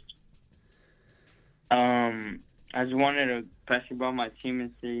newbie? I just wanted to pass you about my team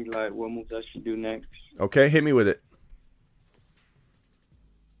and see like what moves I should do next. Okay, hit me with it.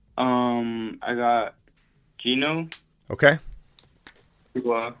 I got Gino. Okay.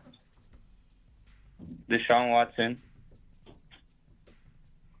 Deshaun Watson.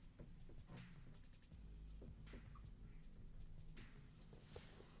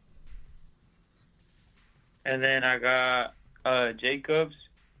 And then I got Jacobs,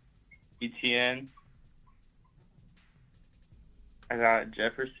 ETN. I got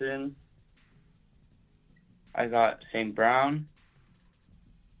Jefferson. I got St. Brown.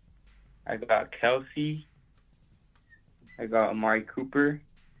 I got Kelsey. I got Amari Cooper.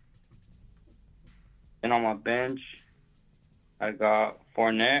 And on my bench, I got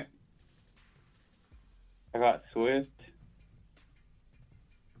Fournette. I got Swift.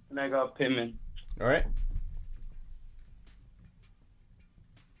 And I got Pittman. All right.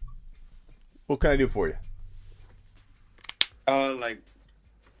 What can I do for you? Like,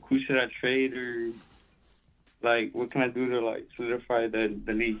 who should I trade, or like, what can I do to like solidify the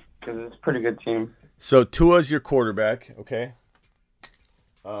league? Because it's a pretty good team. So Tua's your quarterback, okay?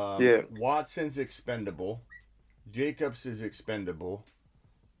 Yeah. Watson's expendable. Jacobs is expendable.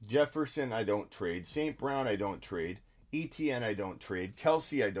 Jefferson, I don't trade. St. Brown, I don't trade. ETN, I don't trade.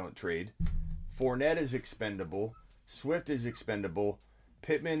 Kelsey, I don't trade. Fournette is expendable. Swift is expendable.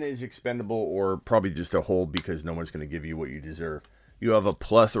 Pittman is expendable, or probably just a hold because no one's going to give you what you deserve. You have a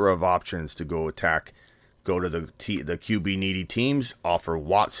plethora of options to go attack. Go to the QB needy teams, offer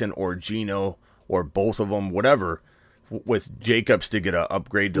Watson or Geno or both of them, whatever, with Jacobs to get an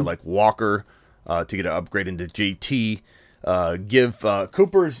upgrade to like Walker, to get an upgrade into JT. Give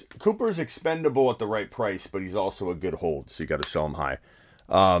Cooper's expendable at the right price, but he's also a good hold, so you got to sell him high.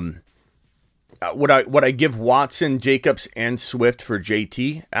 Would I give Watson, Jacobs, and Swift for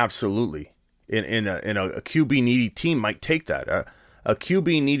JT? Absolutely. In a QB needy team might take that. A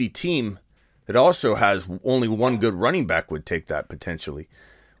QB needy team that also has only one good running back would take that potentially.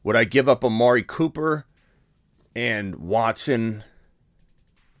 Would I give up Amari Cooper and Watson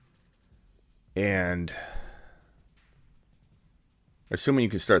and assuming you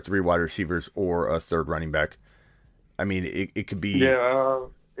can start 3 wide receivers or a third running back? I mean, it could be. Yeah.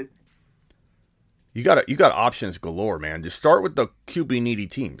 You got options galore, man. Just start with the QB needy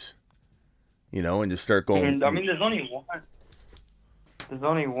teams, and just start going. And, I mean, there's only one. There's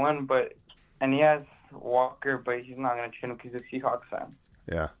only one, and he has Walker, but he's not going to trade him because he's a Seahawks fan.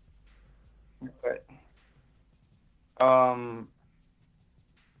 Yeah. But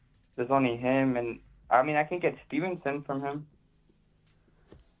there's only him, and I mean, I can get Stevenson from him.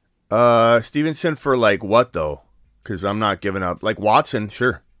 Stevenson for like what though? Because I'm not giving up. Like Watson,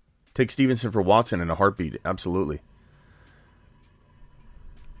 sure. Take Stevenson for Watson in a heartbeat. Absolutely.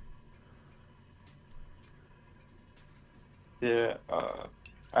 Yeah. All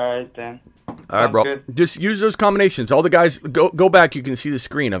right, then. All right, bro. Good. Just use those combinations. All the guys, go back. You can see the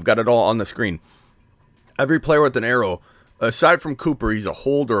screen. I've got it all on the screen. Every player with an arrow, aside from Cooper, he's a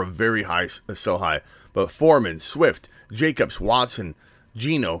hold or a very high, sell high. But Foreman, Swift, Jacobs, Watson,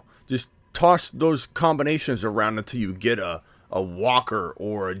 Geno, just toss those combinations around until you get a Walker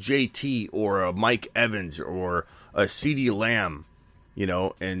or a JT or a Mike Evans or a CeeDee Lamb,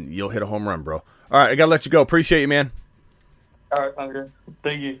 and you'll hit a home run, bro. All right, I got to let you go. Appreciate you, man. All right, sounds good.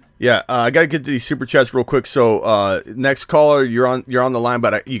 Thank you. Yeah, I got to get to these super chats real quick. So next caller, you're on the line,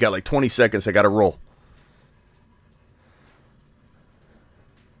 but you got like 20 seconds. I got to roll.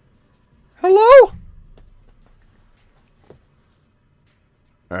 Hello?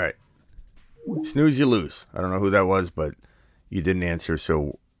 All right. Snooze, you lose. I don't know who that was, but you didn't answer,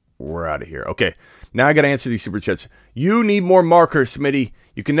 so we're out of here. Okay, now I got to answer these super chats. You need more markers, Smitty.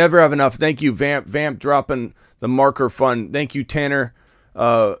 You can never have enough. Thank you, Vamp. Vamp dropping the marker fund. Thank you, Tanner.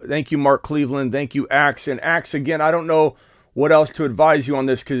 Thank you, Mark Cleveland. Thank you, Axe. And Axe, again, I don't know what else to advise you on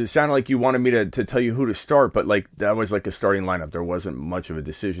this because it sounded like you wanted me to tell you who to start, but like that was like a starting lineup. There wasn't much of a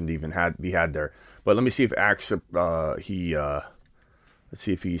decision to even be had there. But let me see if Axe, let's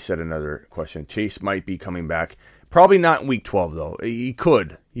see if he said another question. Chase might be coming back. Probably not in week 12, though. He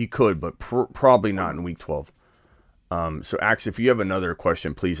could, but probably not in week 12. So, Axe, if you have another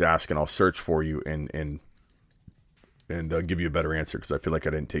question, please ask, and I'll search for you and give you a better answer because I feel like I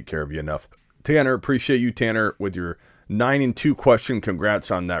didn't take care of you enough. Tanner, appreciate you, Tanner, with your 9-2 question. Congrats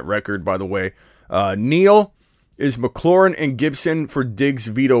on that record, by the way. Neil, is McLaurin and Gibson for Diggs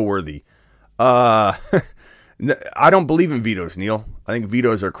veto worthy? I don't believe in vetoes, Neil. I think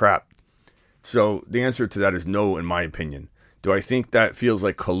vetoes are crap. So the answer to that is no, in my opinion. Do I think that feels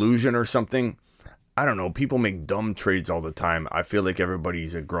like collusion or something? I don't know. People make dumb trades all the time. I feel like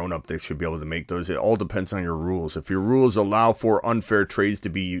everybody's a grown-up that should be able to make those. It all depends on your rules. If your rules allow for unfair trades to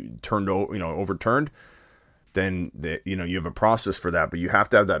be overturned, then you have a process for that. But you have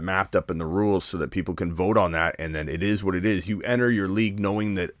to have that mapped up in the rules so that people can vote on that. And then it is what it is. You enter your league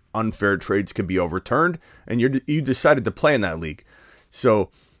knowing that unfair trades can be overturned, and you decided to play in that league.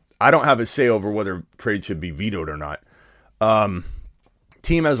 So I don't have a say over whether trades should be vetoed or not.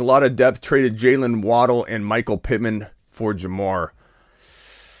 Team has a lot of depth. Traded Jalen Waddle and Michael Pittman for Jamar.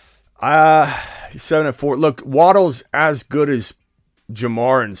 7-4. Look, Waddle's as good as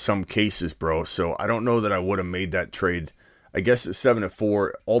Jamar in some cases, bro. So I don't know that I would have made that trade. I guess at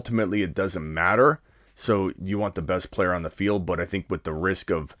 7-4, ultimately it doesn't matter. So you want the best player on the field, but I think with the risk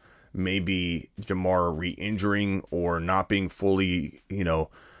of maybe Jamar re-injuring or not being fully,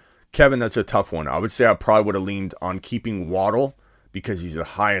 Kevin, that's a tough one. I would say I probably would have leaned on keeping Waddle because he's a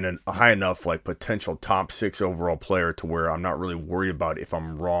high enough like potential top 6 overall player to where I'm not really worried about if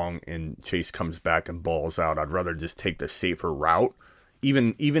I'm wrong and Chase comes back and balls out. I'd rather just take the safer route,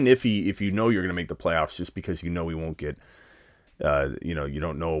 even if you're going to make the playoffs, just because he won't get, you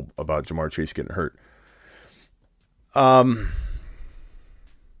don't know about Jamar Chase getting hurt.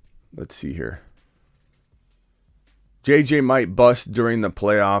 Let's see here. JJ might bust during the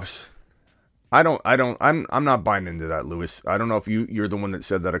playoffs. I'm not buying into that, Lewis. I don't know if you're the one that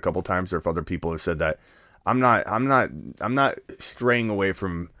said that a couple times or if other people have said that. I'm not straying away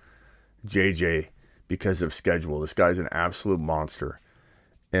from JJ because of schedule. This guy's an absolute monster.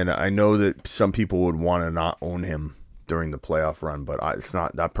 And I know that some people would want to not own him during the playoff run, but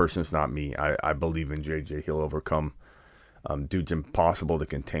that person's not me. I believe in JJ. He'll overcome. Dude's impossible to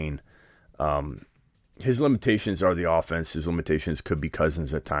contain. His limitations are the offense. His limitations could be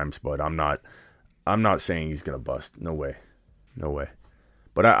Cousins at times, but I'm not saying he's gonna bust. No way.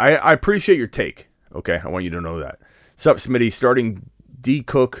 But I appreciate your take. Okay, I want you to know that. Sup, Smitty? Starting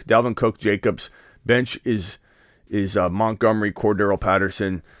Dalvin Cook, Jacobs. Bench is Montgomery, Cordero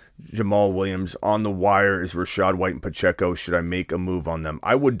Patterson, Jamal Williams. On the wire is Rashad White and Pacheco. Should I make a move on them?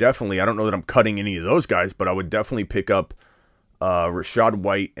 I would definitely. I don't know that I'm cutting any of those guys, but I would definitely pick up Rashad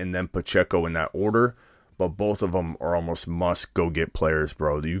White and then Pacheco in that order. But both of them are almost must-go-get players,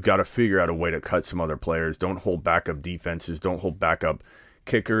 bro. You got to figure out a way to cut some other players. Don't hold backup defenses. Don't hold backup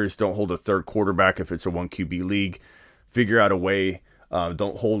kickers. Don't hold a third quarterback if it's a 1QB league. Figure out a way.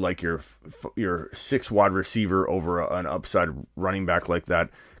 Don't hold like your 6 wide receiver over an upside running back like that.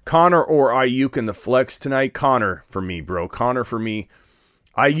 Connor or Ayuk in the flex tonight? Connor for me, bro. Connor for me.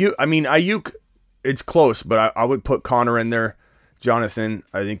 Ayuk, it's close, but I would put Connor in there. Jonathan,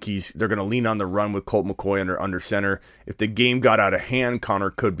 I think they're going to lean on the run with Colt McCoy under center. If the game got out of hand, Connor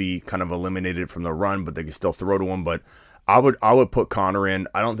could be kind of eliminated from the run, but they can still throw to him. But I would put Connor in.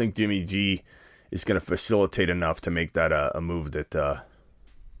 I don't think Jimmy G is going to facilitate enough to make that a move that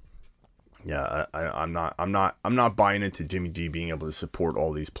Yeah, I'm not buying into Jimmy G being able to support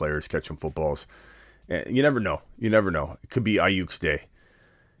all these players catching footballs. And you never know. It could be Ayuk's day.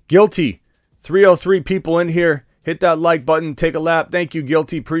 Guilty. 303 people in here. Hit that like button. Take a lap. Thank you,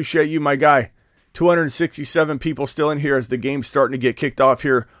 Guilty. Appreciate you, my guy. 267 people still in here as the game's starting to get kicked off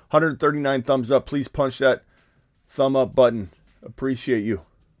here. 139 thumbs up. Please punch that thumb up button. Appreciate you.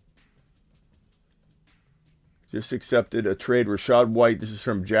 Just accepted a trade. Rashad White. This is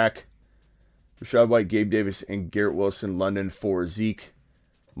from Jack. Rashad White, Gabe Davis, and Garrett Wilson. London for Zeke,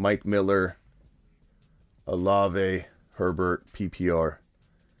 Mike Miller, Olave, Herbert, PPR.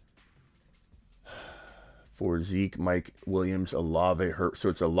 For Zeke, Mike Williams, Olave, so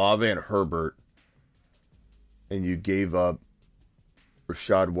it's Olave and Herbert. And you gave up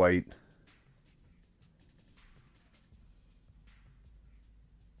Rashad White.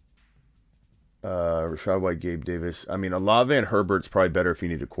 Rashad White, Gabe Davis. I mean, Olave and Herbert's probably better if you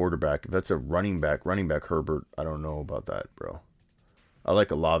need a quarterback. If that's a running back Herbert, I don't know about that, bro. I like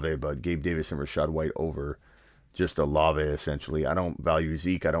Olave, but Gabe Davis and Rashad White over just Olave, essentially. I don't value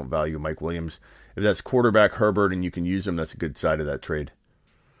Zeke. I don't value Mike Williams. If that's quarterback Herbert and you can use him, that's a good side of that trade.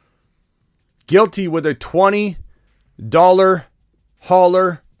 Guilty with a $20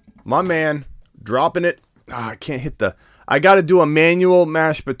 hauler. My man, dropping it. I can't hit I got to do a manual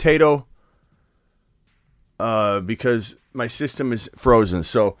mashed potato because my system is frozen.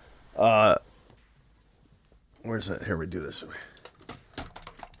 So, where's that? Here, we do this.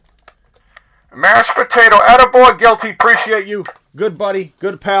 Mashed potato. Attaboy, Guilty. Appreciate you. Good buddy.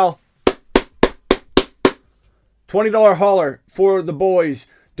 Good pal. $20 hauler for the boys.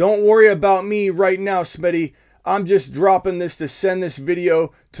 Don't worry about me right now, Smitty. I'm just dropping this to send this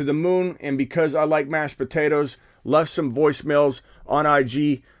video to the moon. And because I like mashed potatoes, left some voicemails on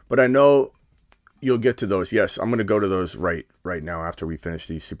IG. But I know you'll get to those. Yes, I'm going to go to those right now after we finish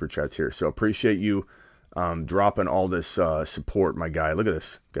these super chats here. So appreciate you dropping all this support, my guy. Look at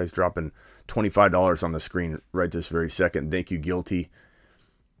this. Guy's dropping $25 on the screen right this very second. Thank you, Guilty.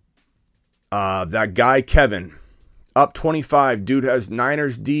 That guy, Kevin, up 25. Dude has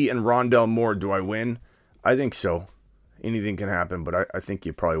Niners D and Rondell Moore. Do I win? I think so. Anything can happen, but I think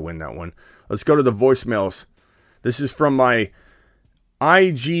you probably win that one. Let's go to the voicemails. This is from my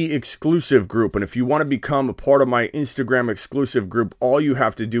IG exclusive group. And if you want to become a part of my Instagram exclusive group, all you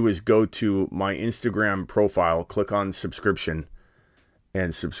have to do is go to my Instagram profile, click on subscription,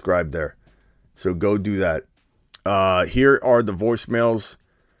 and subscribe there. So go do that. Here are the voicemails.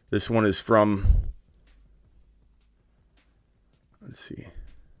 This one is from, let's see.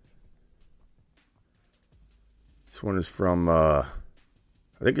 This one is from, I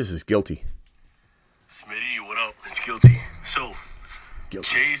think this is Guilty. Smitty, what up? It's Guilty. So, Guilty.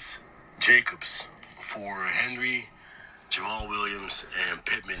 Chase Jacobs for Henry, Jamal Williams, and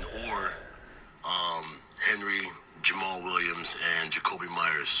Pittman, or Henry, Jamal Williams, and Jacoby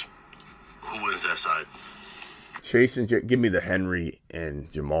Myers. Who wins that side? Chase and give me the Henry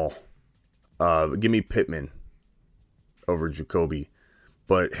and Jamal. Give me Pittman over Jacoby.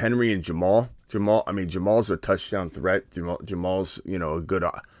 But Henry and Jamal's a touchdown threat. Jamal's, a good.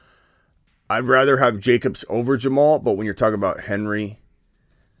 I'd rather have Jacobs over Jamal, but when you're talking about Henry,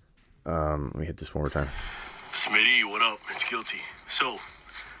 let me hit this one more time. Smitty, what up? It's Guilty. So,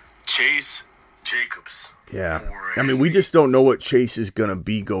 Chase Jacobs. Yeah. I mean, we just don't know what Chase is going to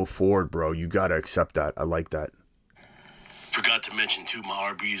be go forward, bro. You got to accept that. I like that. Forgot to mention, too,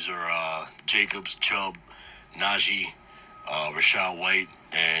 my RBs are Jacobs, Chubb, Najee, Rashad White,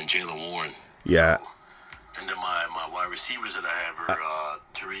 and Jaylen Warren. Yeah. So, and then my wide receivers that I have are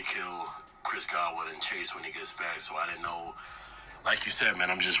Tariq Hill, Chris Godwin, and Chase when he gets back. So I didn't know. Like you said, man,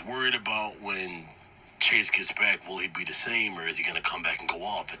 I'm just worried about when Chase gets back, will he be the same, or is he going to come back and go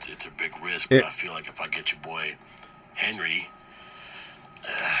off? It's a big risk, but I feel like if I get your boy Henry,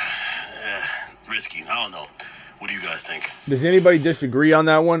 risky. I don't know. What do you guys think? Does anybody disagree on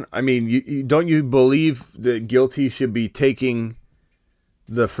that one? I mean, don't you believe that Guilty should be taking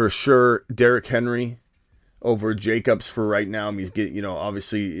the for sure Derrick Henry over Jacobs for right now? I mean, he's getting,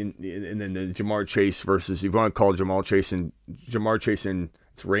 obviously, and then the Jamar Chase versus, if you want to call Jamar Chase,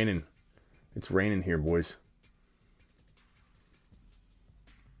 it's raining. It's raining here, boys.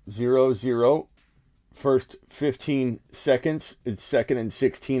 0-0. First 15 seconds. It's 2nd and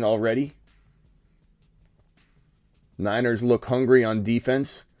 16 already. Niners look hungry on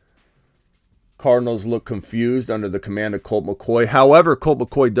defense. Cardinals look confused under the command of Colt McCoy. However, Colt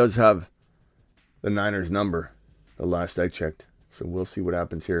McCoy does have the Niners number, the last I checked. So we'll see what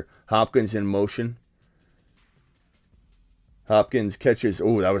happens here. Hopkins in motion. Hopkins catches.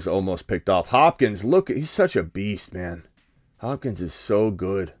 Oh, that was almost picked off. Hopkins, look, he's such a beast, man. Hopkins is so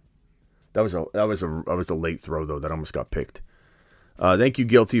good. That was a late throw though. That almost got picked. Thank you,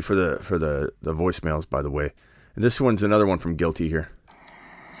 Guilty, for the voicemails, by the way. And this one's another one from Guilty here.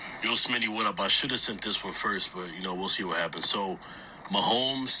 Yo, Smitty, what up? I should have sent this one first, but, we'll see what happens. So,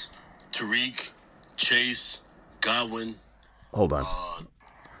 Mahomes, Tariq, Chase, Godwin. Hold on.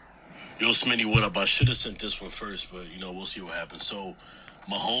 Yo, Smitty, what up? I should have sent this one first, but, we'll see what happens. So,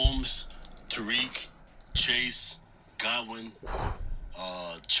 Mahomes, Tariq, Chase, Godwin,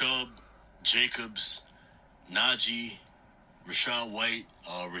 Chubb, Jacobs, Najee, Rashad White,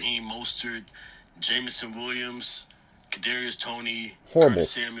 Raheem Mostert, Jamison Williams, Kadarius Toney, Curtis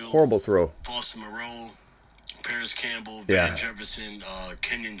Samuel, horrible throw. Foster Moreau, Paris Campbell, Van Jefferson,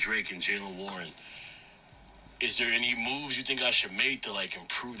 Kenyon Drake, and Jalen Warren. Is there any moves you think I should make to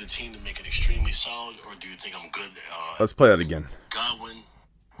improve the team to make it extremely solid, or do you think I'm good? Let's play that again. Godwin.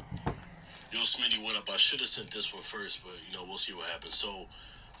 Yo, Smitty, what up? I should have sent this one first, but we'll see what happens. So,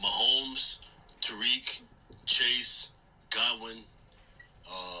 Mahomes, Tariq, Chase, Godwin,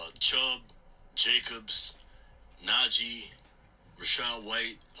 Chubb, Jacobs, Najee, Rashad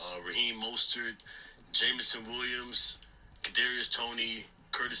White, Raheem Mostert, Jamison Williams, Kadarius Toney,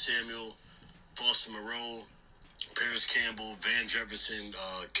 Curtis Samuel, Foster Moreau, Paris Campbell, Van Jefferson,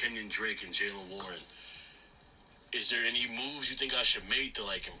 Kenyon Drake, and Jalen Warren. Is there any moves you think I should make to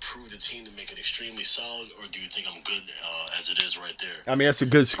improve the team to make it extremely solid, or do you think I'm good as it is right there? I mean, that's a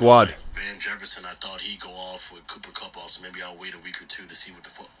good squad. Van Jefferson, I thought he'd go off with Cooper Kupp also. Maybe I'll wait a week or two to see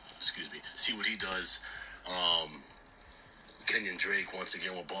see what he does. Kenyon Drake, once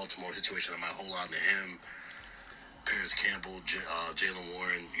again, with Baltimore situation, I might hold on to him. Paris Campbell, Jalen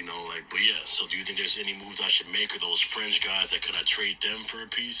Warren, but yeah. So do you think there's any moves I should make, or those fringe guys could I trade them for a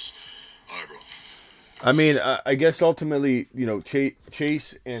piece? All right, bro. I mean, I guess ultimately,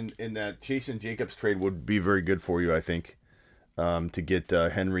 Chase and that Chase and Jacobs trade would be very good for you, I think, to get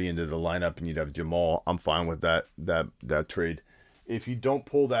Henry into the lineup, and you'd have Jamal. I'm fine with that trade. If you don't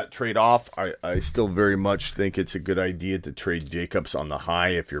pull that trade off, I still very much think it's a good idea to trade Jacobs on the high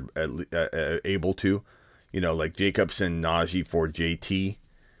if you're able to. Like Jacobs and Najee for JT.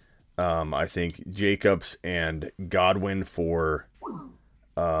 I think Jacobs and Godwin for,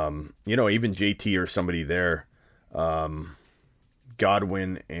 even JT or somebody there. Godwin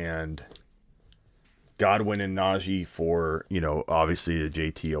and Najee for, obviously a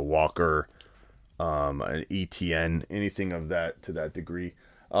JT, a Walker, an ETN, anything of that to that degree.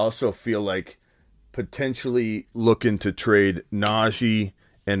 I also feel like potentially looking to trade Najee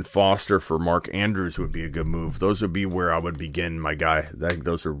and Foster for Mark Andrews would be a good move. Those would be where I would begin, my guy. I think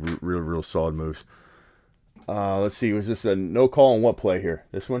those are real solid moves. Let's see. Was this a no call on what play here?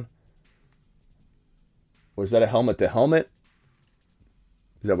 This one? Was that a helmet to helmet?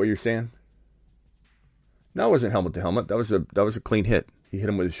 Is that what you're saying? No, it wasn't helmet to helmet. That was a clean hit. He hit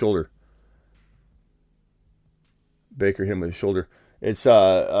him with his shoulder. Baker hit him with his shoulder. It's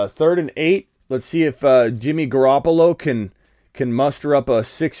 3rd and 8. Let's see if Jimmy Garoppolo can muster up a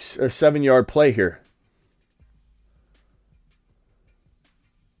 6 or 7 yard play here.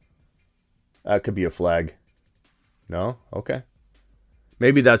 That could be a flag. No? Okay.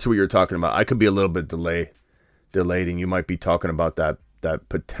 Maybe that's what you're talking about. I could be a little bit delayed, and you might be talking about that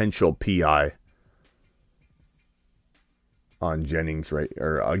potential PI on Jennings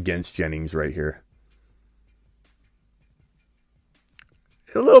or against Jennings right here.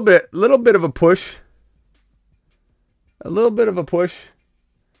 A little bit of a push. A little bit of a push.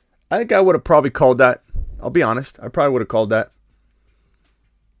 I think I would have probably called that. I'll be honest. I probably would have called that.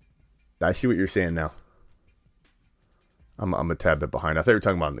 I see what you're saying now. I'm a tad bit behind. I thought you were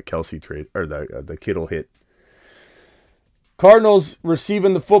talking about the Kelsey trade or the Kittle hit. Cardinals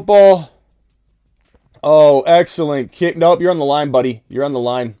receiving the football. Oh, excellent kick. Nope, you're on the line, buddy. You're on the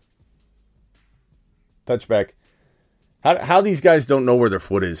line. Touchback. How these guys don't know where their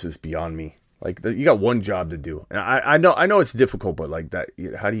foot is beyond me. Like, you got one job to do. And I know it's difficult, but like that,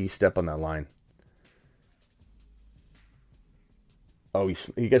 how do you step on that line? Oh,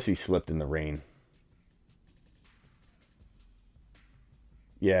 he guess he slipped in the rain.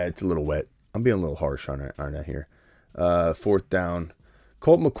 Yeah, it's a little wet. I'm being a little harsh on it here. 4th down.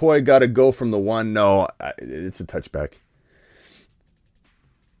 Colt McCoy got to go from the 1. No, it's a touchback.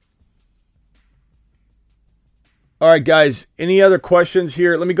 All right, guys, any other questions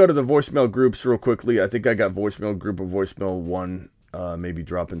here? Let me go to the voicemail groups real quickly. I think I got voicemail group of voicemail 1, maybe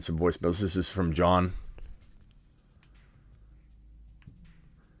dropping some voicemails. This is from John.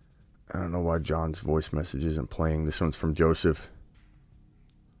 I don't know why John's voice message isn't playing. This one's from Joseph.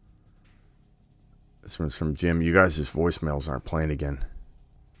 This one's from Jim. You guys' voicemails aren't playing again.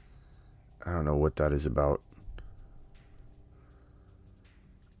 I don't know what that is about.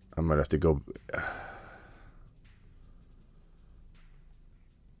 I might have to go.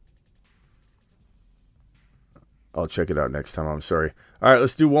 I'll check it out next time. I'm sorry. All right,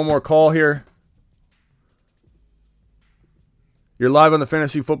 let's do one more call here. You're live on the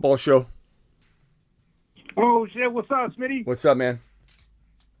Fantasy Football Show. Oh shit! What's up, Smitty? What's up, man?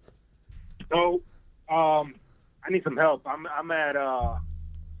 So, I need some help. I'm at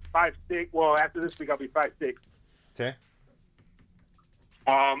 5'6". Well, after this week, I'll be 5'6". Okay.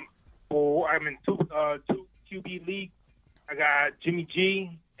 Well, I'm in two QB league. I got Jimmy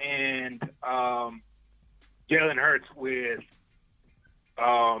G and Jalen Hurts with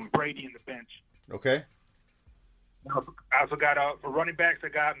Brady in the bench. Okay. I also got for running backs. I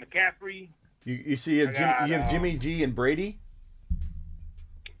got McCaffrey. You see, you have Jimmy G and Brady.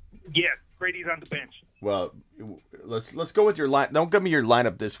 Yes, Brady's on the bench. Well, let's go with your line. Don't give me your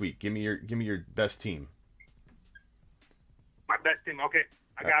lineup this week. Give me your best team. My best team. Okay,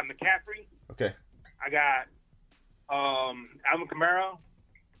 I got McCaffrey. Okay. I got Alvin Kamara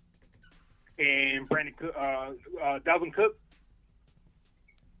and Dalvin Cook.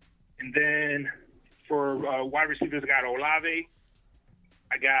 And then for wide receivers, I got Olave.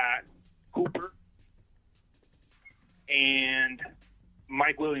 I got Cooper and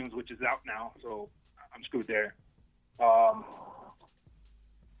Mike Williams, which is out now, so I'm screwed there. And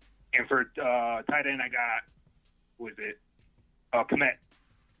for tight end, I got, who is it? Komet.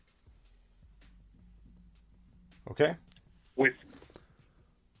 Okay. With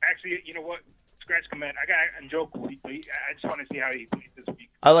actually, you know what? Scratch Komet. I got Njoku. I just want to see how he plays this week.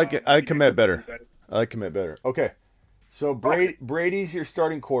 I like it. I like Komet better. I like Komet better. Okay. So Brady's your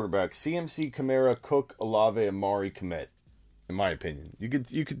starting quarterback. CMC, Kamara, Cook, Olave, Amari, Komet. In my opinion, you could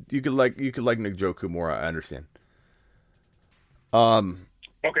like Njoku more. I understand.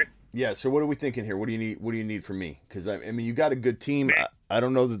 Okay. Yeah. So what are we thinking here? What do you need? What do you need from me? Because I mean, you got a good team. I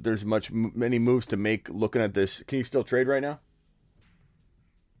don't know that there's many moves to make. Looking at this, can you still trade right now?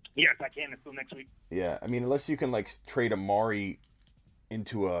 Yes, I can until next week. Yeah. I mean, unless you can like trade Amari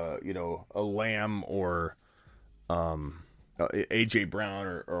into a Lamb or AJ Brown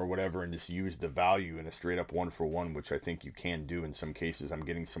or whatever, and just use the value in a straight up 1-for-1, which I think you can do in some cases. I'm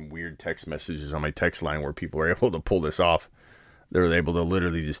getting some weird text messages on my text line where people are able to pull this off. They're able to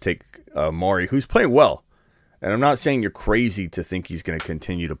literally just take Maury, who's playing well. And I'm not saying you're crazy to think he's going to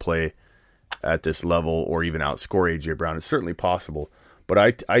continue to play at this level or even outscore AJ Brown. It's certainly possible. But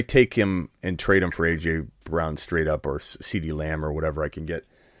I take him and trade him for AJ Brown straight up, or CeeDee Lamb or whatever I can get.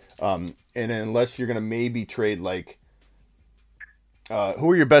 And unless you're going to maybe trade like,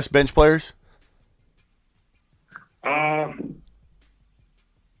 who are your best bench players? I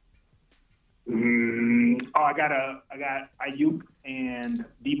got Ayuk and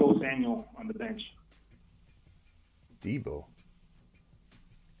Deebo Samuel on the bench. Deebo.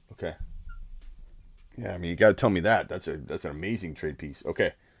 Okay. Yeah, I mean, you got to tell me that. That's an amazing trade piece.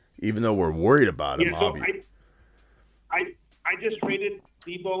 Okay. Even though we're worried about him, so obviously. I just traded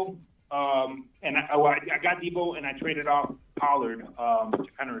Deebo, and I got Deebo, and I traded off Pollard, which I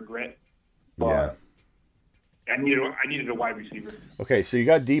kind of regret. Yeah. I needed a wide receiver. Okay, so you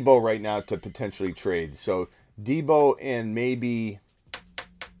got Deebo right now to potentially trade. So Deebo and maybe.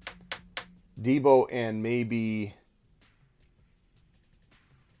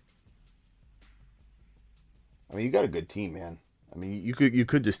 I mean, you got a good team, man. I mean, you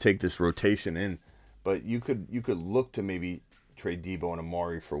could just take this rotation in, but you could look to maybe trade Deebo and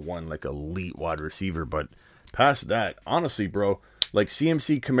Amari for one like elite wide receiver. But past that, honestly, bro, like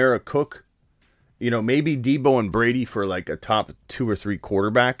CMC, Kamara, Cook, maybe Deebo and Brady for like a top 2 or 3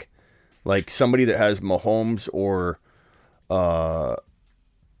 quarterback, like somebody that has Mahomes or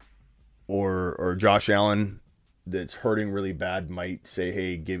Josh Allen that's hurting really bad might say,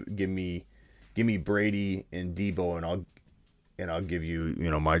 hey, give me Brady and Deebo, and I'll give you,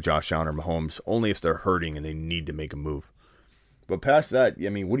 my Josh Allen or Mahomes, only if they're hurting and they need to make a move. But past that, I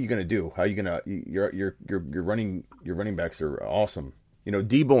mean, what are you going to do? How are you going to your running backs are awesome.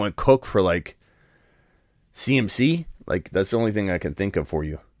 Deebo and Cook for like CMC, like that's the only thing I can think of for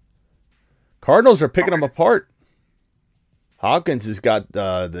you. Cardinals are picking them apart. Hawkins has got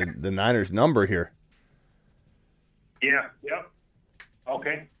the Niners number here. Yeah. Yep.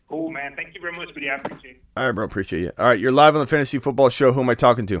 Okay. Cool, man. Thank you very much, buddy. I appreciate it. All right, bro. Appreciate you. All right, you're live on the Fantasy Football Show. Who am I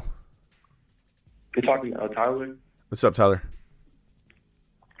talking to? You're talking to Tyler. What's up, Tyler?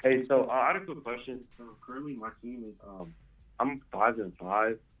 Hey, so I had a quick question. So currently, my team is I'm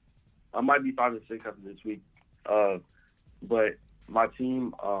 5-5. I might be 5-6 after this week. But my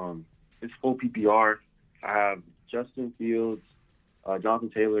team is full PPR. I have Justin Fields,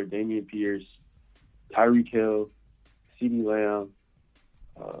 Jonathan Taylor, Damian Pierce, Tyreek Hill, CeeDee Lamb,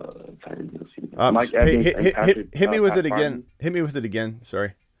 Mike Evans hit me with it again. Hit me with it again.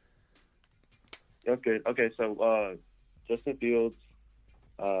 Sorry. Okay. So Justin Fields,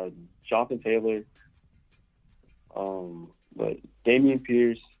 Jonathan Taylor, but Damian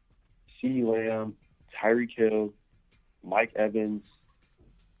Pierce, CeeDee Lamb, Tyreek Hill, Mike Evans,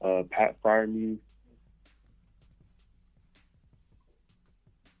 Pat Freiermuth,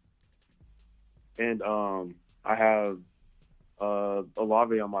 and I have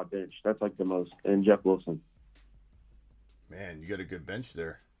Olave on my bench. That's like the most, and Jeff Wilson. Man, you got a good bench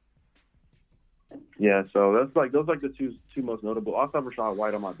there. Yeah, so those like the two most notable. I also have Rachaad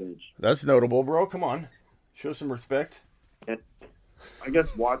White on my bench. That's notable, bro. Come on, show some respect. And I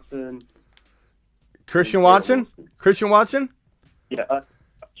guess Watson. Christian Watson? Christian Watson? Yeah,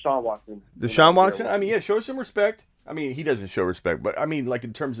 Sean Watson. Deshaun Watson? I mean, yeah, show some respect. I mean, he doesn't show respect, but I mean, like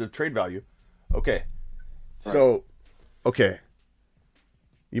in terms of trade value. Okay. So, okay.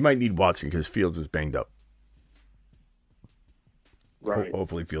 You might need Watson because Fields is banged up. Right.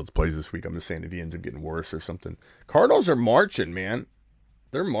 Hopefully Fields plays this week. I'm just saying if he ends up getting worse or something. Cardinals are marching, man.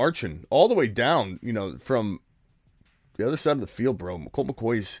 They're marching all the way down, from the other side of the field, bro. Colt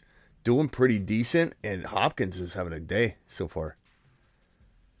McCoy's doing pretty decent, and Hopkins is having a day so far.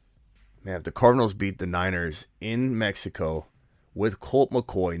 Man, if the Cardinals beat the Niners in Mexico with Colt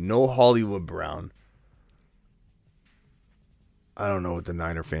McCoy, no Hollywood Brown, I don't know what the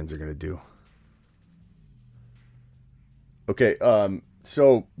Niner fans are going to do. Okay,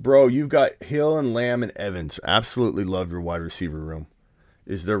 so, bro, you've got Hill and Lamb and Evans. Absolutely love your wide receiver room.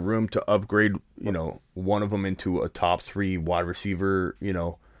 Is there room to upgrade, one of them into a top 3 wide receiver,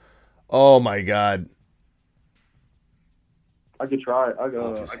 Oh, my God. I could try. I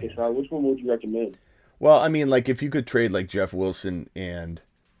could try. Which one would you recommend? Well, I mean, like, if you could trade, like, Jeff Wilson and...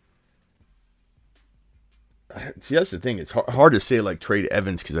 See, that's the thing. It's hard to say, like, trade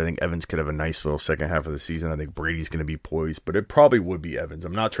Evans because I think Evans could have a nice little second half of the season. I think Brady's going to be poised, but it probably would be Evans.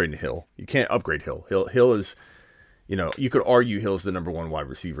 I'm not trading Hill. You can't upgrade Hill. Hill is, you could argue Hill's the number 1 wide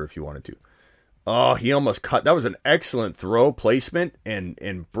receiver if you wanted to. Oh, he almost caught. That was an excellent throw placement,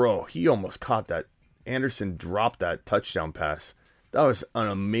 and bro, he almost caught that. Anderson dropped that touchdown pass. That was an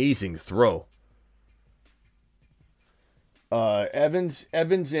amazing throw. Evans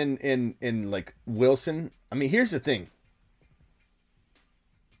in like Wilson. I mean, here's the thing.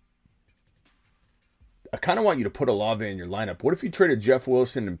 I kind of want you to put Olave in your lineup. What if you traded Jeff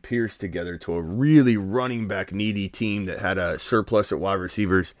Wilson and Pierce together to a really running back needy team that had a surplus at wide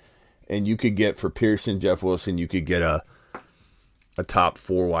receivers, and you could get for Pierce and Jeff Wilson, you could get a top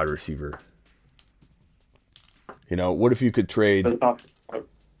 4 wide receiver. What if you could trade?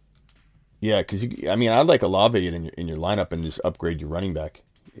 Yeah, because I'd like Olave in your lineup and just upgrade your running back.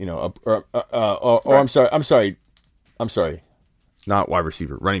 I'm sorry, not wide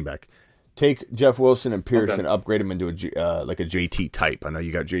receiver, running back. Take Jeff Wilson and Pierce and upgrade him into a JT type. I know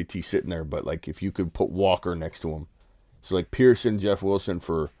you got JT sitting there, but like if you could put Walker next to him, so like Pierce and Jeff Wilson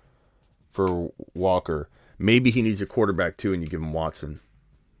for Walker. Maybe he needs a quarterback too, and you give him Watson.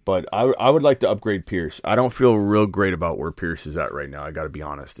 But I would like to upgrade Pierce. I don't feel real great about where Pierce is at right now. I got to be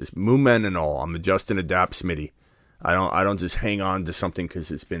honest. It's movement and all. I'm adjust and adapt, Smitty. I don't just hang on to something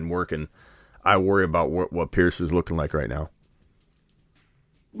because it's been working. I worry about what Pierce is looking like right now.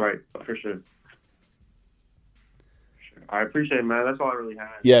 Right, for sure. I appreciate it, man. That's all I really had.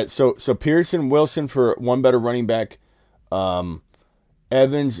 Yeah. So Pierce and Wilson for one better running back.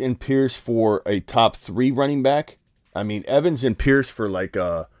 Evans and Pierce for a top 3 running back. I mean, Evans and Pierce for like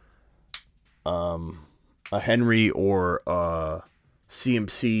a Henry or a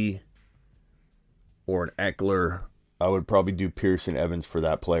CMC or an Eckler. I would probably do Pierce and Evans for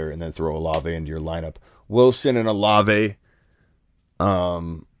that player and then throw Olave into your lineup. Wilson and Olave.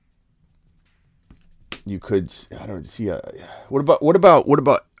 You could. I don't see. What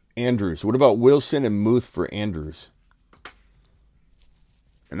about Andrews? What about Wilson and Muth for Andrews?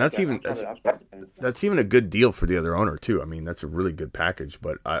 And that's even a good deal for the other owner too. I mean, that's a really good package.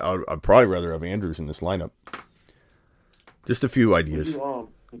 But I'd probably rather have Andrews in this lineup. Just a few ideas. One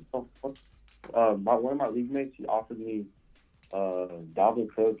of my league mates, he offered me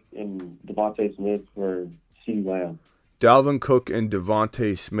Dalvin Cook and Devontae Smith for CeeDee Lamb. Dalvin Cook and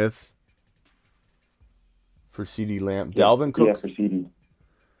Devontae Smith for CeeDee Lamb. Yeah, Dalvin Cook? Yeah, for CeeDee.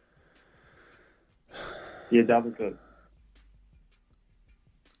 Yeah, Dalvin Cook.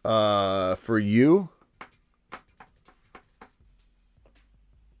 For you?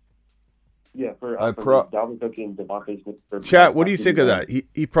 Yeah, for Dalvin Cook and Devontae Smith. Chat, what do you think of that?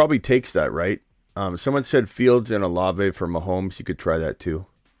 He probably takes that, right? Someone said Fields and Olave for Mahomes. You could try that too.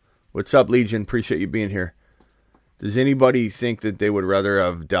 What's up, Legion? Appreciate you being here. Does anybody think that they would rather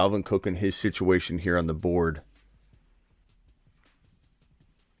have Dalvin Cook in his situation here on the board?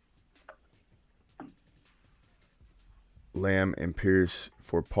 Lamb and Pierce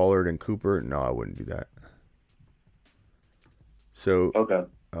for Pollard and Cooper? No, I wouldn't do that. So, okay.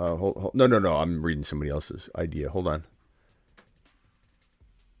 Hold, no. I'm reading somebody else's idea. Hold on.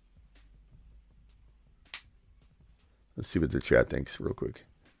 Let's see what the chat thinks real quick.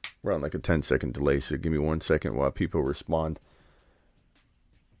 We're on like a 10-second delay, so give me 1 second while people respond.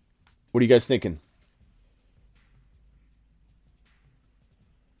 What are you guys thinking?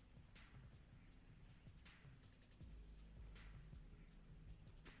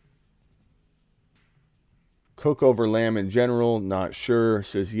 Cook over Lamb in general, not sure,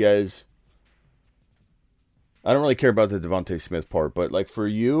 says yes. I don't really care about the Devontae Smith part, but like for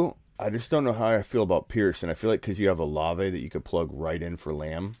you, I just don't know how I feel about Pierce, and I feel like because you have a Olave that you could plug right in for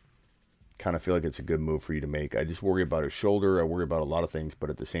Lamb, kind of feel like it's a good move for you to make. I just worry about his shoulder. I worry about a lot of things, but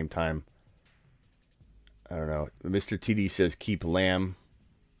at the same time, I don't know. Mr. TD says keep Lamb.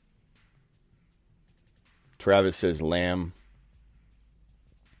 Travis says Lamb.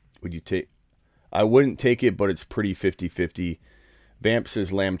 Would you take... I wouldn't take it, but it's pretty 50-50. Vamp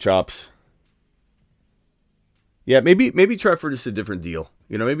says lamb chops. Yeah, maybe try for just a different deal.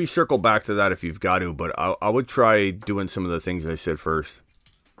 You know, maybe circle back to that if you've got to, but I would try doing some of the things I said first.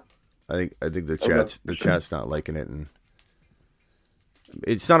 I think the chat's not liking it, and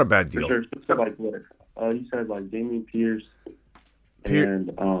it's not a bad deal. For sure. Like what? You said like Damian Pierce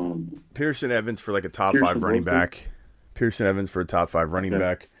and Pierce and Evans for like a top 5 running back. Pierce and Evans for a top 5 running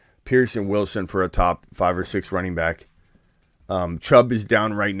back. Pierce and Wilson for a top 5 or 6 running back. Chubb is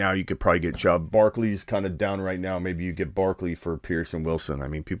down right now. You could probably get Chubb. Barkley's kind of down right now. Maybe you get Barkley for Pierce and Wilson. I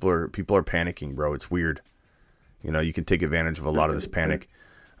mean, people are panicking, bro. It's weird. You know, you can take advantage of a lot of this panic.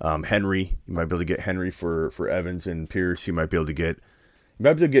 Henry, you might be able to get Henry for Evans and Pierce. You might be able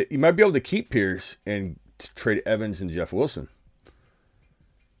to keep Pierce and trade Evans and Jeff Wilson.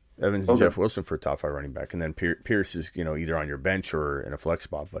 Evans and Jeff Wilson for a top 5 running back, and then Pierce is either on your bench or in a flex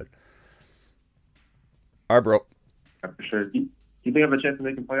spot. But all right, bro. For sure. You think I have a chance of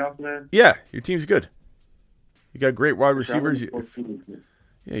making playoffs, man? Yeah, your team's good. You got great wide receivers. Yeah,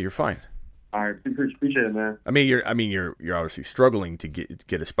 you're fine. All right, appreciate it, man. I mean, you're obviously struggling to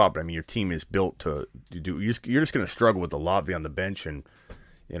get a spot, but I mean, your team is built to do. You're just going to struggle with Olave on the bench, and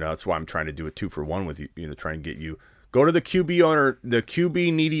that's why I'm trying to do a 2-for-1 with you. Try and get you. Go to the QB owner, the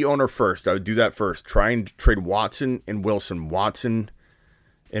QB needy owner first. I would do that first. Try and trade Watson and Wilson, Watson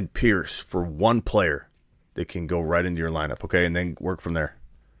and Pierce for one player that can go right into your lineup, okay? And then work from there.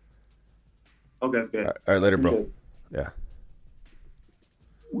 Okay, good. All right, later, bro. Yeah.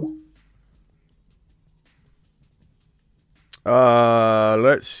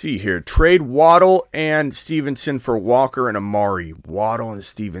 Let's see here. Trade Waddle and Stevenson for Walker and Amari. Waddle and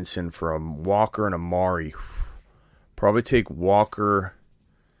Stevenson for Walker and Amari. Probably take Walker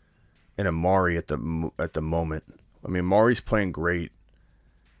and Amari at the moment. I mean, Amari's playing great.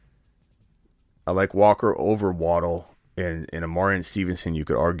 I like Walker over Waddle, and Amari and Stevenson, you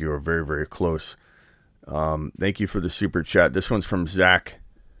could argue, are very, very close. Thank you for the super chat. This one's from Zach.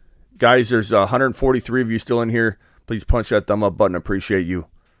 Guys, there's 143 of you still in here. Please punch that thumb up button. Appreciate you.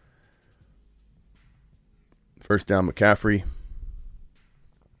 First down, McCaffrey.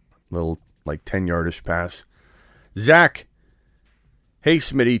 Little, 10-yardish pass. Zach, hey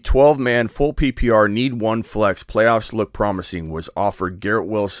Smitty, 12-man, full PPR, need one flex, playoffs look promising, was offered Garrett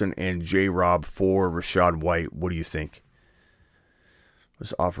Wilson and J-Rob for Rachaad White. What do you think?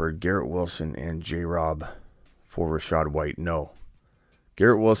 Was offered Garrett Wilson and J-Rob for Rachaad White. No.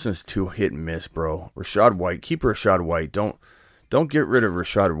 Garrett Wilson's too hit and miss, bro. Rachaad White, keep Rachaad White. Don't get rid of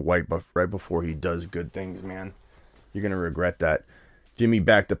Rachaad White right before he does good things, man. You're going to regret that. Jimmy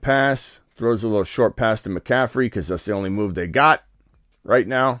back to pass. Throws a little short pass to McCaffrey because that's the only move they got right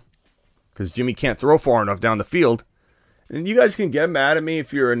now. Because Jimmy can't throw far enough down the field. And you guys can get mad at me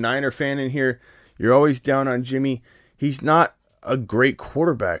if you're a Niner fan in here. You're always down on Jimmy. He's not a great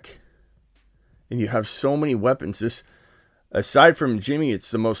quarterback. And you have so many weapons. Aside from Jimmy, it's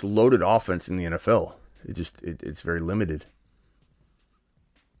the most loaded offense in the NFL. It's very limited.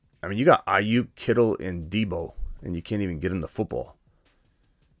 I mean, you got Ayuk, Kittle, and Debo, and you can't even get him the football.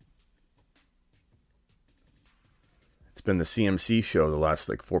 It's been the CMC show the last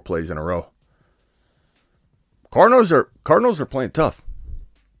 4 plays in a row. Cardinals are playing tough.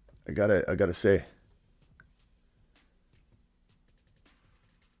 I gotta say.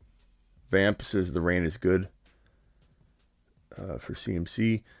 Vamp says the rain is good for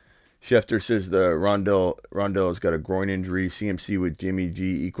CMC. Schefter says the Rondell has got a groin injury. CMC with Jimmy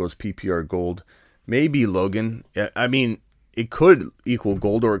G equals PPR gold. Maybe Logan. I mean, it could equal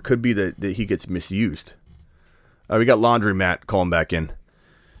gold, or it could be that he gets misused. We got Laundry Matt calling back in.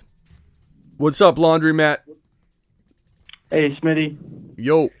 What's up, Laundry Matt? Hey, Smitty.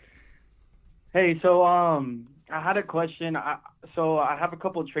 Yo. Hey, so I had a question. So I have a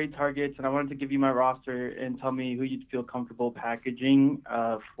couple of trade targets, and I wanted to give you my roster and tell me who you'd feel comfortable packaging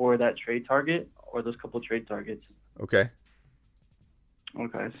for that trade target or those couple of trade targets. Okay.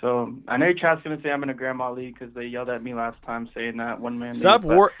 Okay, so I know your chat's going to say I'm in a grandma league because they yelled at me last time saying that one-man Stop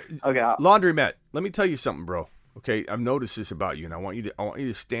league. Okay. Laundry Matt, let me tell you something, bro. Okay, I've noticed this about you, and I want you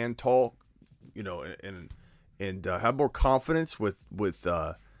to stand tall, and have more confidence with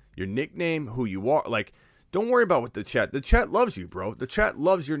your nickname, who you are. Like, don't worry about what the chat loves you, bro. The chat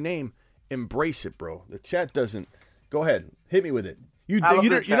loves your name. Embrace it, bro. The chat doesn't. Go ahead, hit me with it. You're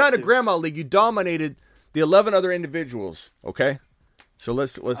not a grandma league. You dominated the 11 other individuals. Okay, so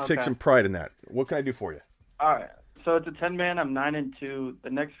let's take some pride in that. What can I do for you? All right. So it's a 10-man. I'm 9-2. The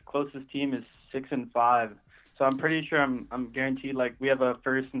next closest team is 6-5. So I'm pretty sure I'm guaranteed. Like, we have a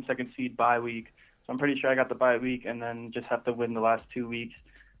first and second seed bye week. So I'm pretty sure I got the bye week and then just have to win the last 2 weeks.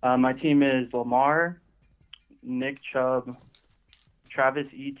 My team is Lamar, Nick Chubb, Travis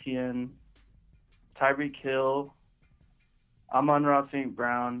Etienne, Tyreek Hill, Amon-Ra St.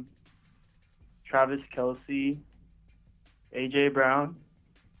 Brown, Travis Kelce, A.J. Brown.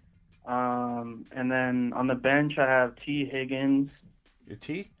 And then on the bench, I have T. Higgins. Your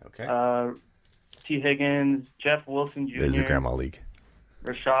T? Okay. T. Higgins, Jeff Wilson Jr. There's your grandma league.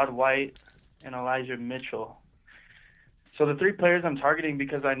 Rashad White, and Elijah Mitchell. So the three players I'm targeting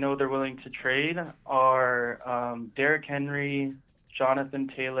because I know they're willing to trade are Derrick Henry,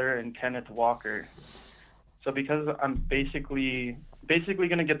 Jonathan Taylor, and Kenneth Walker. So because I'm basically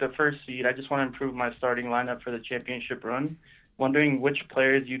going to get the first seed, I just want to improve my starting lineup for the championship run. Wondering which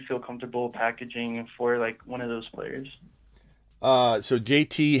players you'd feel comfortable packaging for like one of those players. So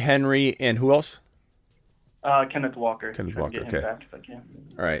JT, Henry, and who else? Kenneth Walker. Kenneth Trying Walker, to get him back if I can.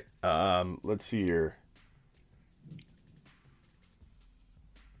 All right. Let's see here.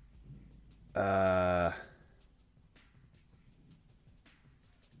 I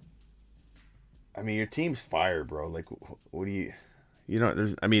mean, your team's fire, bro. Like, what do you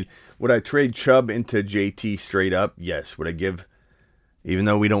would I trade Chubb into JT straight up? Yes. Would I give, even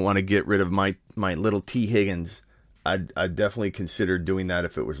though we don't want to get rid of my little T. Higgins, I'd definitely consider doing that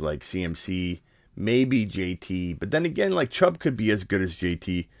if it was like CMC, maybe JT. But then again, like, Chubb could be as good as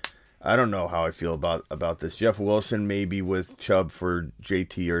JT. I don't know how I feel about this. Jeff Wilson maybe with Chubb for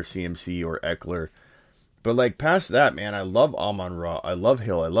JT or CMC or Eckler. But, like, past that, man, I love Amon-Ra. I love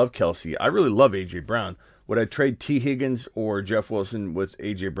Hill. I love Kelce. I really love A.J. Brown. Would I trade T. Higgins or Jeff Wilson with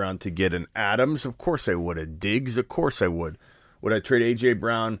A.J. Brown to get an Adams? Of course I would. A Diggs? Of course I would. Would I trade A.J.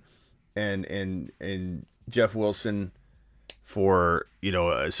 Brown and Jeff Wilson for,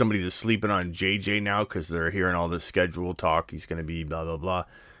 somebody that's sleeping on J.J. now because they're hearing all this schedule talk? He's going to be blah, blah,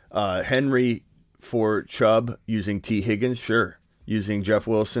 blah. Henry for Chubb using T. Higgins? Sure. Using Jeff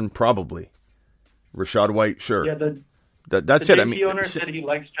Wilson? Probably. Rashad White? Sure. Yeah, that's it. I mean, the owner said he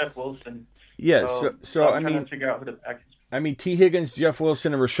likes Jeff Wilson. Yeah, so I'm trying to figure out who to package. I mean, T. Higgins, Jeff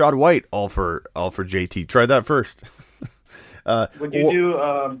Wilson, and Rashad White all for JT. Try that first. Would you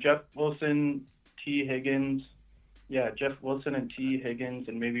do Jeff Wilson, T. Higgins? Yeah, Jeff Wilson and T. Higgins,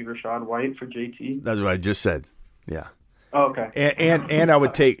 and maybe Rashad White for JT. That's what I just said. Yeah. Oh, okay. And I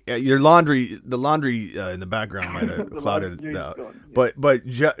would take your laundry. The laundry in the background might have clouded it out. But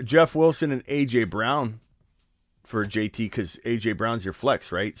Jeff Wilson and A.J. Brown for JT, because A.J. Brown's your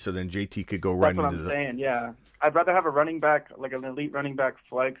flex, right? So then JT could go right into That's what I'm saying, yeah. I'd rather have a running back, like an elite running back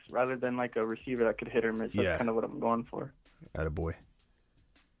flex, rather than like a receiver that could hit or miss. That's kind of what I'm going for. Attaboy.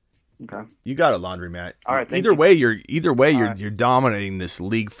 Okay. You got a laundry, Matt. All right. Either way, you're dominating this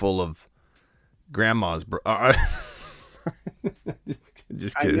league full of grandmas, bro.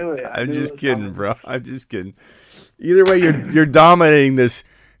 Just kidding. I knew it. I'm just kidding, bro. I'm just kidding. Either way, you're dominating this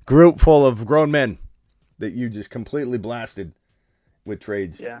group full of grown men that you just completely blasted with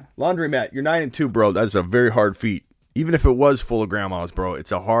trades. Yeah. Laundry Matt, you're 9-2, bro. That's a very hard feat. Even if it was full of grandmas, bro,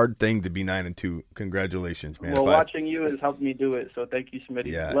 it's a hard thing to be 9-2. Congratulations, man. Well, watching you has helped me do it, so thank you,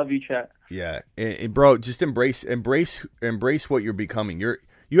 Smitty. Yeah. Love you, chat. Yeah, and bro, just embrace what you're becoming.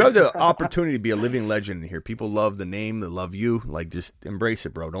 You have the opportunity to be a living legend here. People love the name, they love you. Like, just embrace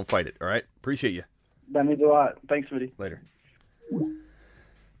it, bro. Don't fight it. All right, appreciate you. That means a lot. Thanks, Smitty. Later.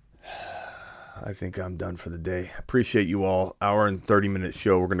 I think I'm done for the day. Appreciate you all. Hour and 30-minute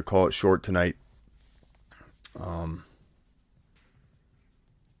show. We're going to call it short tonight.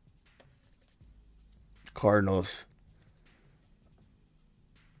 Cardinals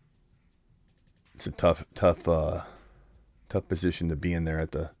It's a tough position to be in there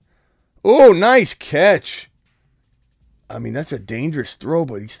at the. Oh, nice catch. I mean, that's a dangerous throw,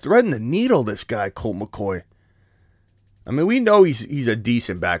 but he's threading the needle, this guy, Colt McCoy. I mean, we know he's a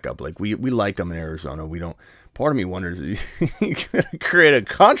decent backup. Like, we like him in Arizona. We don't. Part of me wonders if he's going to create a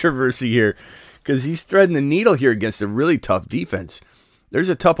controversy here because he's threading the needle here against a really tough defense. There's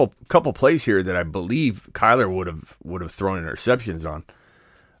a couple plays here that I believe Kyler would have thrown interceptions on.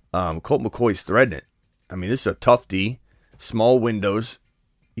 Colt McCoy's threading it. I mean, this is a tough D. Small windows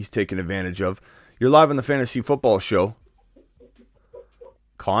he's taking advantage of. You're live on the Fantasy Football Show.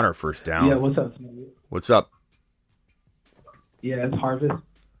 Connor, first down. Yeah, what's up, Smitty? What's up? Yeah, it's Harvest.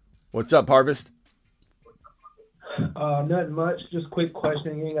 What's up, Harvest? Nothing much. Just quick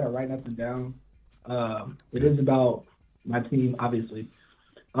question. You ain't got to write nothing down. It is about my team, obviously.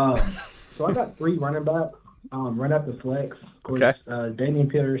 So I got 3 running backs. Run up the flex. Of course, Okay. Damian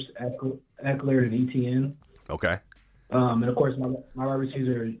Pierce, Eckler, and ETN. Okay. And of course, my wide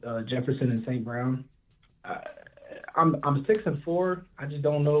receivers are Jefferson and St. Brown. I'm 6-4. I just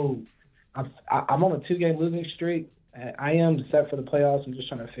don't know. I'm on a 2-game losing streak. I am set for the playoffs. I'm just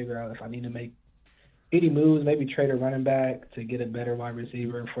trying to figure out if I need to make any moves, maybe trade a running back to get a better wide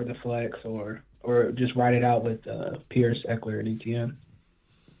receiver for the flex, or just ride it out with Pierce, Eckler, and ETN.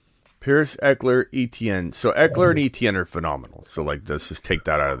 Pierce, Eckler, ETN. So Eckler and ETN are phenomenal. So let's just take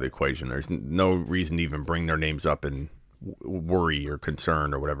that out of the equation. There's no reason to even bring their names up and worry or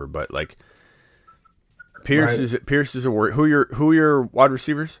concern or whatever. But like Pierce is a worry. Who are your wide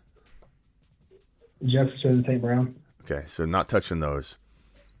receivers? Jefferson and St. Brown. Okay, so not touching those.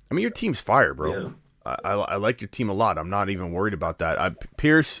 I mean, your team's fire, bro. Yeah. I like your team a lot. I'm not even worried about that.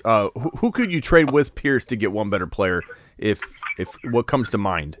 Pierce, who could you trade with Pierce to get one better player? If what comes to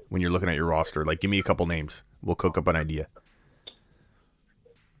mind when you're looking at your roster, like give me a couple names. We'll cook up an idea.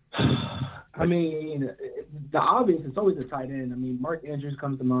 I mean, the obvious. It's always a tight end. I mean, Mark Andrews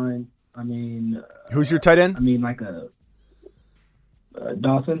comes to mind. I mean, who's your tight end? I mean, like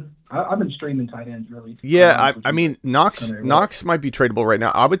Dawson. I've been streaming tight ends really. Yeah, I mean Knox might be tradable right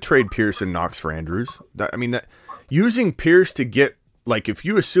now. I would trade Pierce and Knox for Andrews. Using Pierce to get, like, if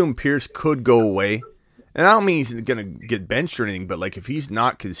you assume Pierce could go away, and I don't mean he's going to get benched or anything, but like if he's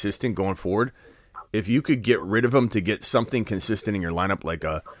not consistent going forward, if you could get rid of him to get something consistent in your lineup, like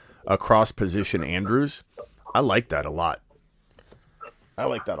a cross position Andrews, I like that a lot.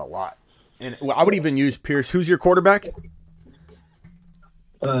 And I would even use Pierce. Who's your quarterback?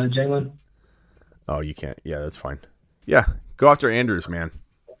 Jalen. Oh, you can't. Yeah, that's fine. Yeah, go after Andrews, man.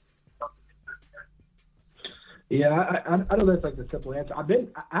 Yeah, I know that's like the simple answer. I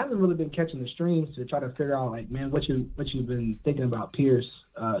haven't really been catching the streams to try to figure out, like, man, what you've been thinking about Pierce,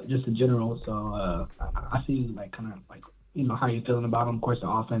 just in general. So I see, like, kind of like, you know, how you're feeling about him. Of course, the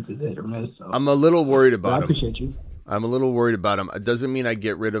offense is hit or miss. So I'm a little worried about him. I appreciate you. I'm a little worried about him. It doesn't mean I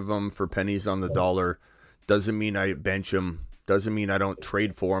get rid of him for pennies on the dollar. Doesn't mean I bench him. Doesn't mean I don't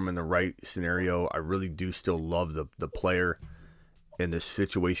trade for him in the right scenario. I really do still love the player, and this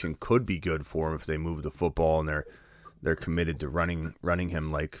situation could be good for him if they move the football and they're committed to running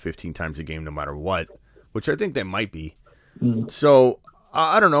him like 15 times a game no matter what, which I think they might be. So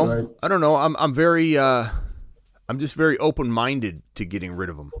I don't know. Right. I don't know. I'm just very open-minded to getting rid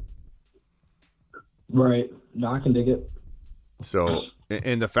of him. Right. No, I can dig it. So,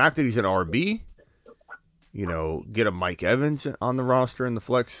 and the fact that he's an RB, you know, get a Mike Evans on the roster in the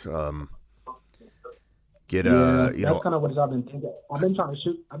flex. That's kind of what I've been thinking.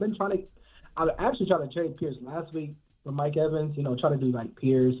 I actually tried to trade Pierce last week for Mike Evans. You know, try to do like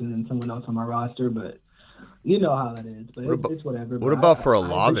Pierce and then someone else on my roster, but you know how that is. But it's whatever. What about for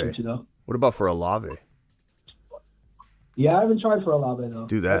Olave? What about for Olave? Yeah, I haven't tried for Olave though.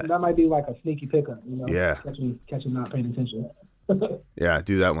 Do that. That might be like a sneaky pickup. You know? Yeah. Catching not paying attention. Yeah,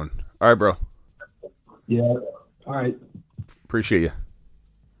 do that one. All right, bro. Yeah. All right. Appreciate you.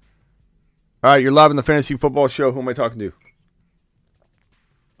 All right, you're live on the Fantasy Football Show. Who am I talking to?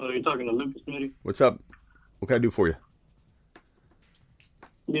 Oh, you're talking to Lucas, Smitty. What's up? What can I do for you?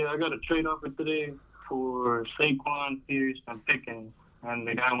 Yeah, I got a trade offer today for Saquon, Pierce, and Pickens, and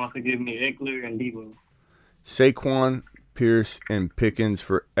the guy wants to give me Eckler and Debo. Saquon, Pierce, and Pickens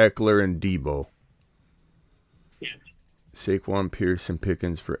for Eckler and Debo. Yes. Saquon, Pierce, and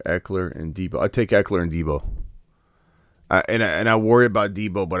Pickens for Eckler and Debo. I take Eckler and Debo. And I worry about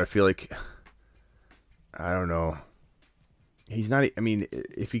Debo, but I feel like, I don't know. He's not. I mean,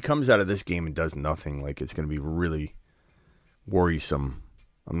 if he comes out of this game and does nothing, like, it's going to be really worrisome.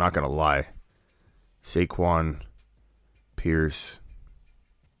 I'm not going to lie. Saquon, Pierce,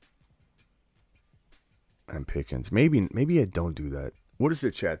 and Pickens. Maybe I don't do that. What does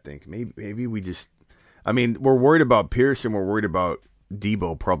the chat think? Maybe we just. I mean, we're worried about Pierce and we're worried about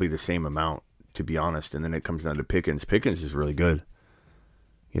Debo probably the same amount, to be honest. And then it comes down to Pickens. Pickens is really good.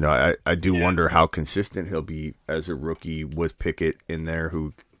 You know, I do wonder how consistent he'll be as a rookie with Pickett in there.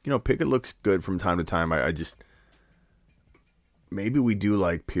 Who, you know, Pickett looks good from time to time. I just maybe we do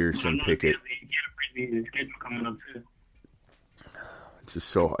like Pierce and Pickett. It's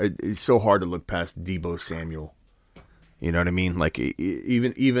just it's so hard to look past Debo Samuel. You know what I mean? Like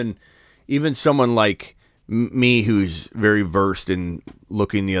even someone like me who's very versed in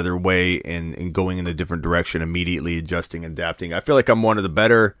looking the other way and going in a different direction, immediately adjusting, adapting. I feel like I'm one of the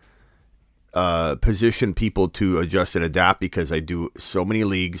better positioned people to adjust and adapt because I do so many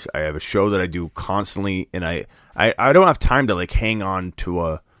leagues. I have a show that I do constantly, and I don't have time to like hang on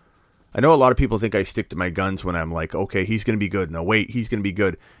to I know a lot of people think I stick to my guns when I'm like, okay, he's going to be good. No, wait, he's going to be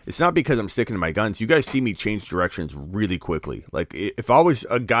good. It's not because I'm sticking to my guns. You guys see me change directions really quickly. Like, if I was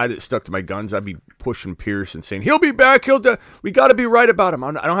a guy that stuck to my guns, I'd be pushing Pierce and saying, he'll be back. We got to be right about him.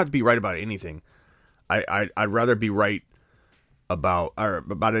 I don't have to be right about anything. I'd rather be right about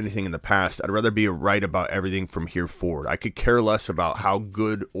anything in the past. I'd rather be right about everything from here forward. I could care less about how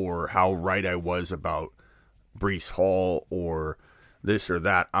good or how right I was about Breece Hall or this or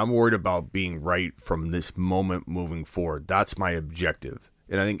that. I'm worried about being right from this moment moving forward. That's my objective.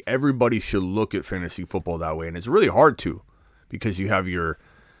 And I think everybody should look at fantasy football that way. And it's really hard to, because you have your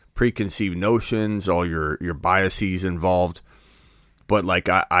preconceived notions, all your biases involved. But like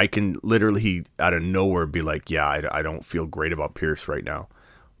I can literally out of nowhere be like, yeah, I don't feel great about Pierce right now.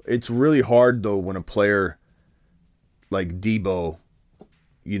 It's really hard though when a player like Debo,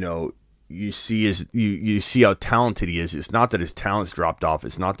 you know, you see you see how talented he is. It's not that his talent's dropped off.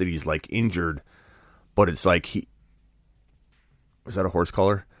 It's not that he's like injured, but it's like was that a horse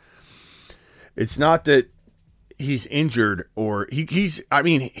collar? It's not that he's injured or he's. I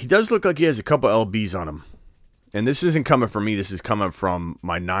mean, he does look like he has a couple LBs on him. And this isn't coming from me. This is coming from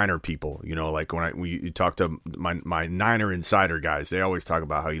my Niner people. You know, like when you talk to my Niner insider guys, they always talk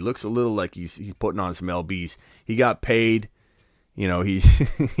about how he looks a little like he's putting on some LBs. He got paid. You know,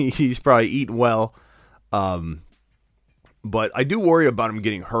 he's probably eating well. But I do worry about him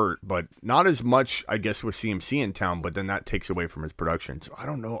getting hurt, but not as much, I guess, with CMC in town, but then that takes away from his production. So I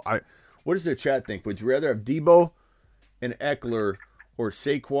don't know. What does the chat think? Would you rather have Debo and Eckler or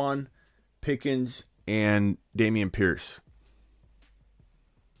Saquon, Pickens, and Dameon Pierce?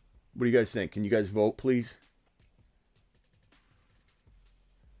 What do you guys think? Can you guys vote, please?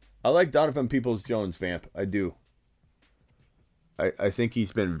 I like Donovan Peoples-Jones, Vamp. I do. I think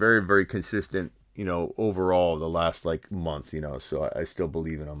he's been very, very consistent, you know, overall the last like month, you know, so I still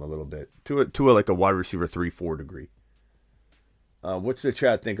believe in him a little bit to like a wide receiver 3-4 degree. What's the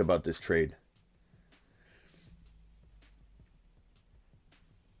chat think about this trade?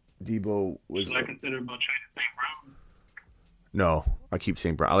 Debo was. Should I consider about trading St. Brown? No, I keep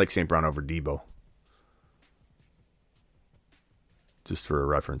St. Brown. I like St. Brown over Debo. Just for a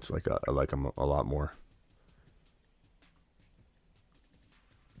reference, like I like him a lot more.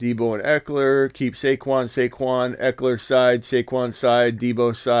 Debo and Eckler, keep Saquon, Eckler side, Saquon side,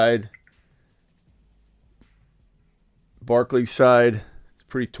 Debo side, Barkley side. It's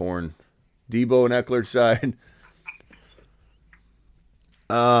pretty torn. Debo and Eckler side.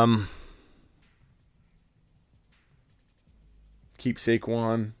 Keep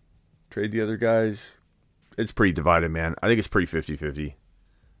Saquon, trade the other guys. It's pretty divided, man. I think it's pretty 50-50.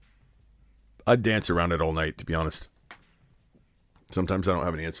 I'd dance around it all night, to be honest. Sometimes I don't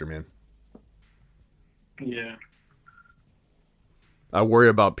have an answer, man. Yeah. I worry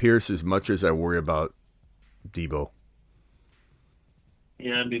about Pierce as much as I worry about Debo.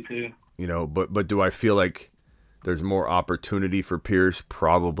 Yeah, me too. You know, but do I feel like there's more opportunity for Pierce?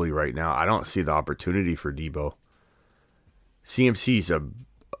 Probably right now. I don't see the opportunity for Debo. CMC's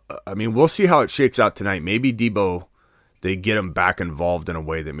I mean, we'll see how it shakes out tonight. Maybe Debo, they get him back involved in a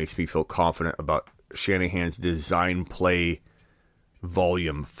way that makes me feel confident about Shanahan's design play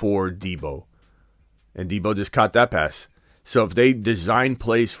volume for Debo. And Debo just caught that pass. So if they design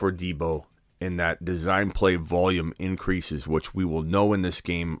plays for Debo and that design play volume increases, which we will know in this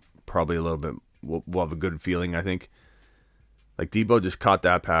game probably a little bit, we'll have a good feeling, I think. Like Debo just caught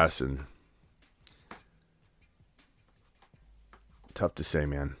that pass and tough to say,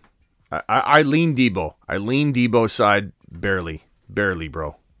 man. I lean Debo. I lean Debo side barely,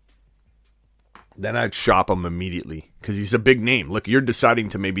 bro. Then I'd shop him immediately because he's a big name. Look, you're deciding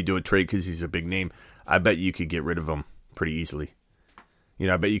to maybe do a trade because he's a big name. I bet you could get rid of him pretty easily. You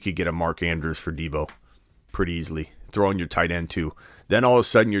know, I bet you could get a Mark Andrews for Debo pretty easily. Throw in your tight end too. Then all of a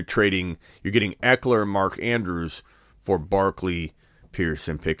sudden you're getting Eckler and Mark Andrews for Barkley, Pierce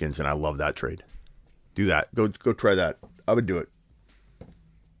and Pickens, and I love that trade. Do that. Go try that. I would do it.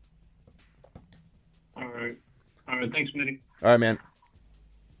 All right. Thanks, Mitty. All right, man.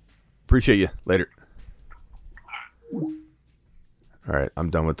 Appreciate you. Later. All right, I'm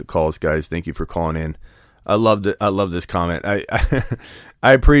done with the calls, guys. Thank you for calling in. I loved it. I love this comment. I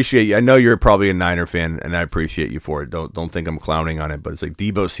appreciate you. I know you're probably a Niner fan, and I appreciate you for it. Don't think I'm clowning on it, but it's like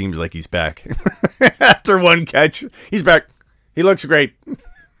Debo seems like he's back after one catch. He's back. He looks great.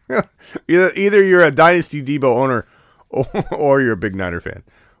 Either you're a Dynasty Debo owner or you're a big Niner fan,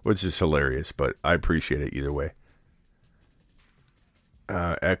 which is hilarious. But I appreciate it either way.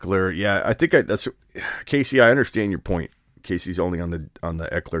 Eckler, yeah, I think that's Casey. I understand your point. Casey's only on the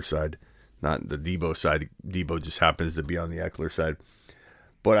Eckler side, not the Debo side. Debo just happens to be on the Eckler side.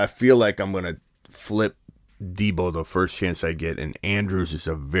 But I feel like I'm going to flip Debo the first chance I get, and Andrews is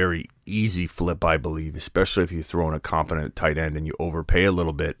a very easy flip, I believe, especially if you throw in a competent tight end and you overpay a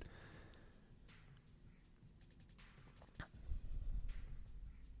little bit.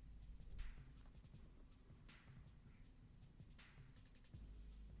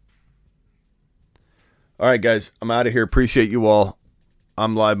 All right, guys, I'm out of here. Appreciate you all.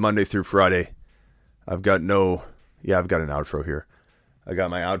 I'm live Monday through Friday. I've got an outro here. I got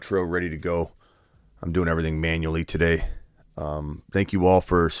my outro ready to go. I'm doing everything manually today. Thank you all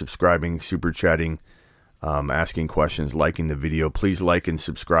for subscribing, super chatting, asking questions, liking the video. Please like and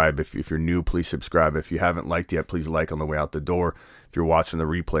subscribe. If you're new, please subscribe. If you haven't liked yet, please like on the way out the door. If you're watching the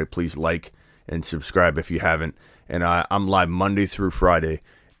replay, please like and subscribe if you haven't. And I'm live Monday through Friday.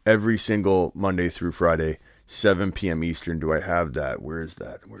 Every single Monday through Friday, 7 p.m. Eastern. Do I have that? Where is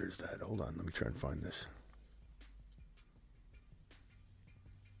that? Hold on. Let me try and find this.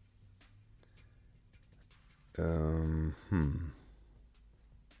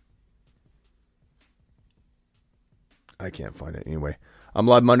 I can't find it. Anyway, I'm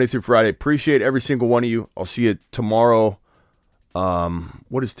live Monday through Friday. Appreciate every single one of you. I'll see you tomorrow.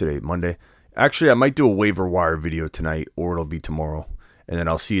 What is today? Monday. Actually, I might do a waiver wire video tonight, or it'll be tomorrow. And then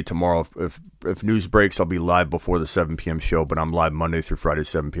I'll see you tomorrow. If news breaks, I'll be live before the 7 p.m. show, but I'm live Monday through Friday,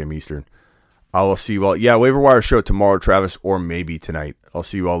 7 p.m. Eastern. I will see you all. Yeah, waiver wire show tomorrow, Travis, or maybe tonight. I'll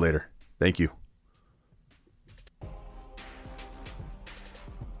see you all later. Thank you.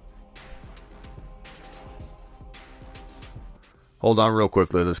 Hold on real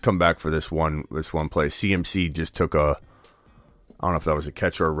quickly. Let's come back for this one play. CMC just took I don't know if that was a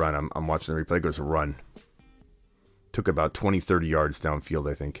catch or a run. I'm watching the replay. It was a run. Took about 20, 30 yards downfield,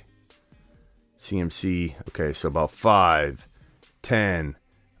 I think. CMC, okay, so about 5, 10,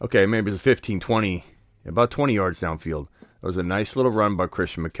 okay, maybe it was 15, 20, about 20 yards downfield. That was a nice little run by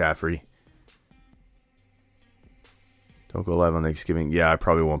Christian McCaffrey. Don't go live on Thanksgiving. Yeah, I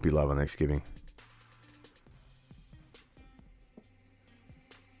probably won't be live on Thanksgiving.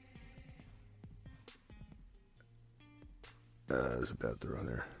 There's a bad throw on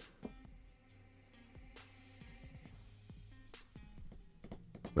there.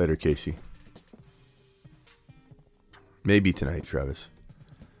 Later, Casey. Maybe tonight, Travis.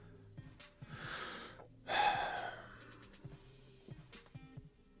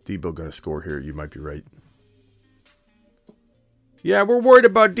 Debo gonna score here. You might be right. Yeah, we're worried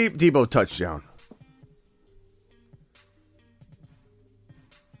about Debo touchdown.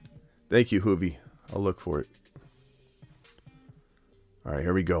 Thank you, Hoovy. I'll look for it. All right,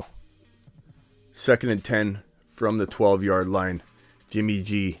 here we go. 2nd and 10 from the 12-yard line. Jimmy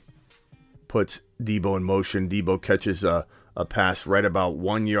G puts Debo in motion. Debo catches a pass right about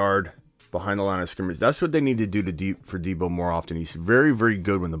 1 yard behind the line of scrimmage. That's what they need to do for Debo more often. He's very, very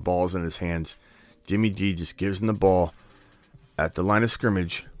good when the ball's in his hands. Jimmy G just gives him the ball at the line of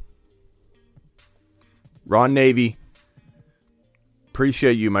scrimmage. Ron Navy,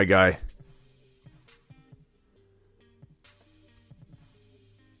 appreciate you, my guy.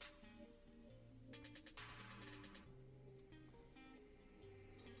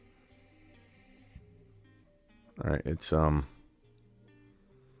 All right, it's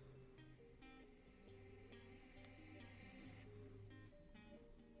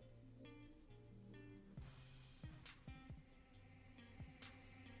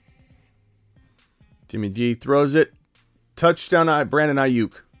Jimmy G throws it. Touchdown, Brandon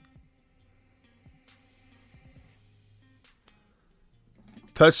Ayuk.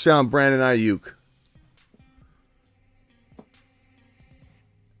 Touchdown, Brandon Ayuk.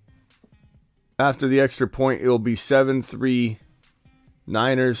 After the extra point, it will be 7-3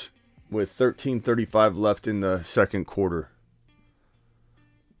 Niners with 13:35 left in the second quarter.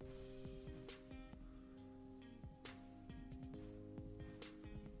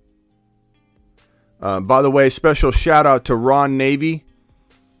 By the way, special shout out to Ron Navy.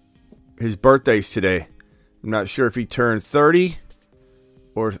 His birthday's today. I'm not sure if he turned 30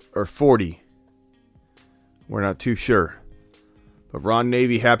 or 40. We're not too sure. But Ron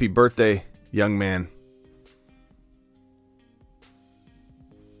Navy, happy birthday, young man.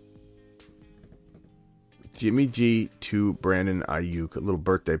 Jimmy G to Brandon Ayuk. A little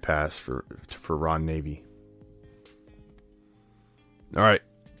birthday pass for Ron Navy. All right.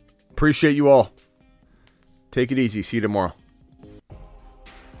 Appreciate you all. Take it easy. See you tomorrow.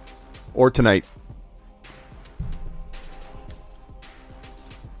 Or tonight.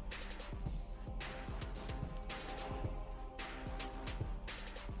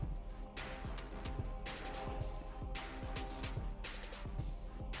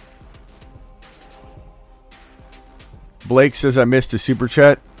 Blake says I missed a super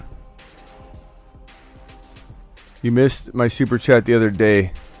chat. You missed my super chat the other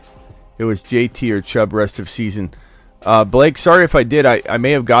day. It was JT or Chubb rest of season. Blake, sorry if I did. I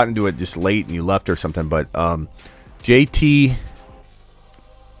may have gotten to it just late and you left or something. But JT.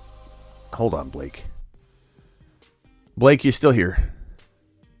 Hold on, Blake. Blake, you still here?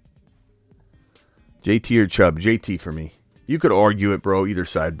 JT or Chubb? JT for me. You could argue it, bro, either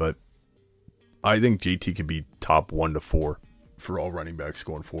side, but I think JT could be top 1 to 4 for all running backs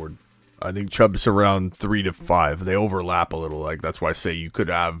going forward. I think Chubb's around 3 to 5. They overlap a little. Like that's why I say you could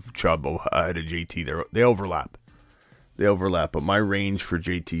have Chubb ahead of JT. They overlap. They overlap. But my range for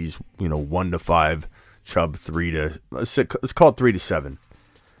JT's, 1 to 5. Chubb 3 to let's call it 3 to 7.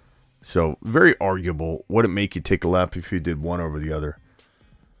 So very arguable. Wouldn't make you take a lap if you did one over the other.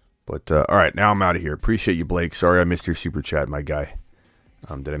 But all right, now I'm out of here. Appreciate you, Blake. Sorry I missed your super chat, my guy.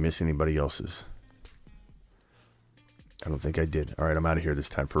 Did I miss anybody else's? I don't think I did. All right, I'm out of here this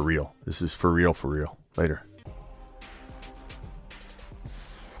time for real. This is for real, for real. Later.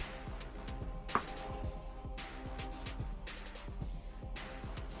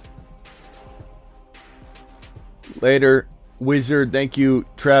 Later, Wizard. Thank you,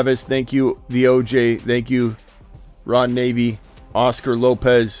 Travis. Thank you, the OJ. Thank you, Ron Navy, Oscar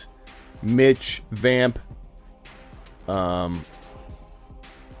Lopez, Mitch, Vamp.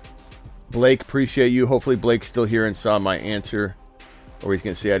 Blake, appreciate you. Hopefully Blake's still here and saw my answer. Or he's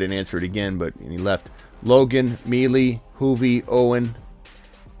going to say I didn't answer it again, but he left. Logan, Mealy, Hoovy, Owen.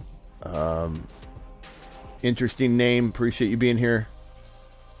 Interesting name. Appreciate you being here.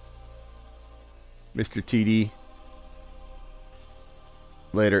 Mr. TD.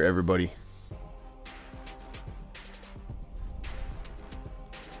 Later, everybody.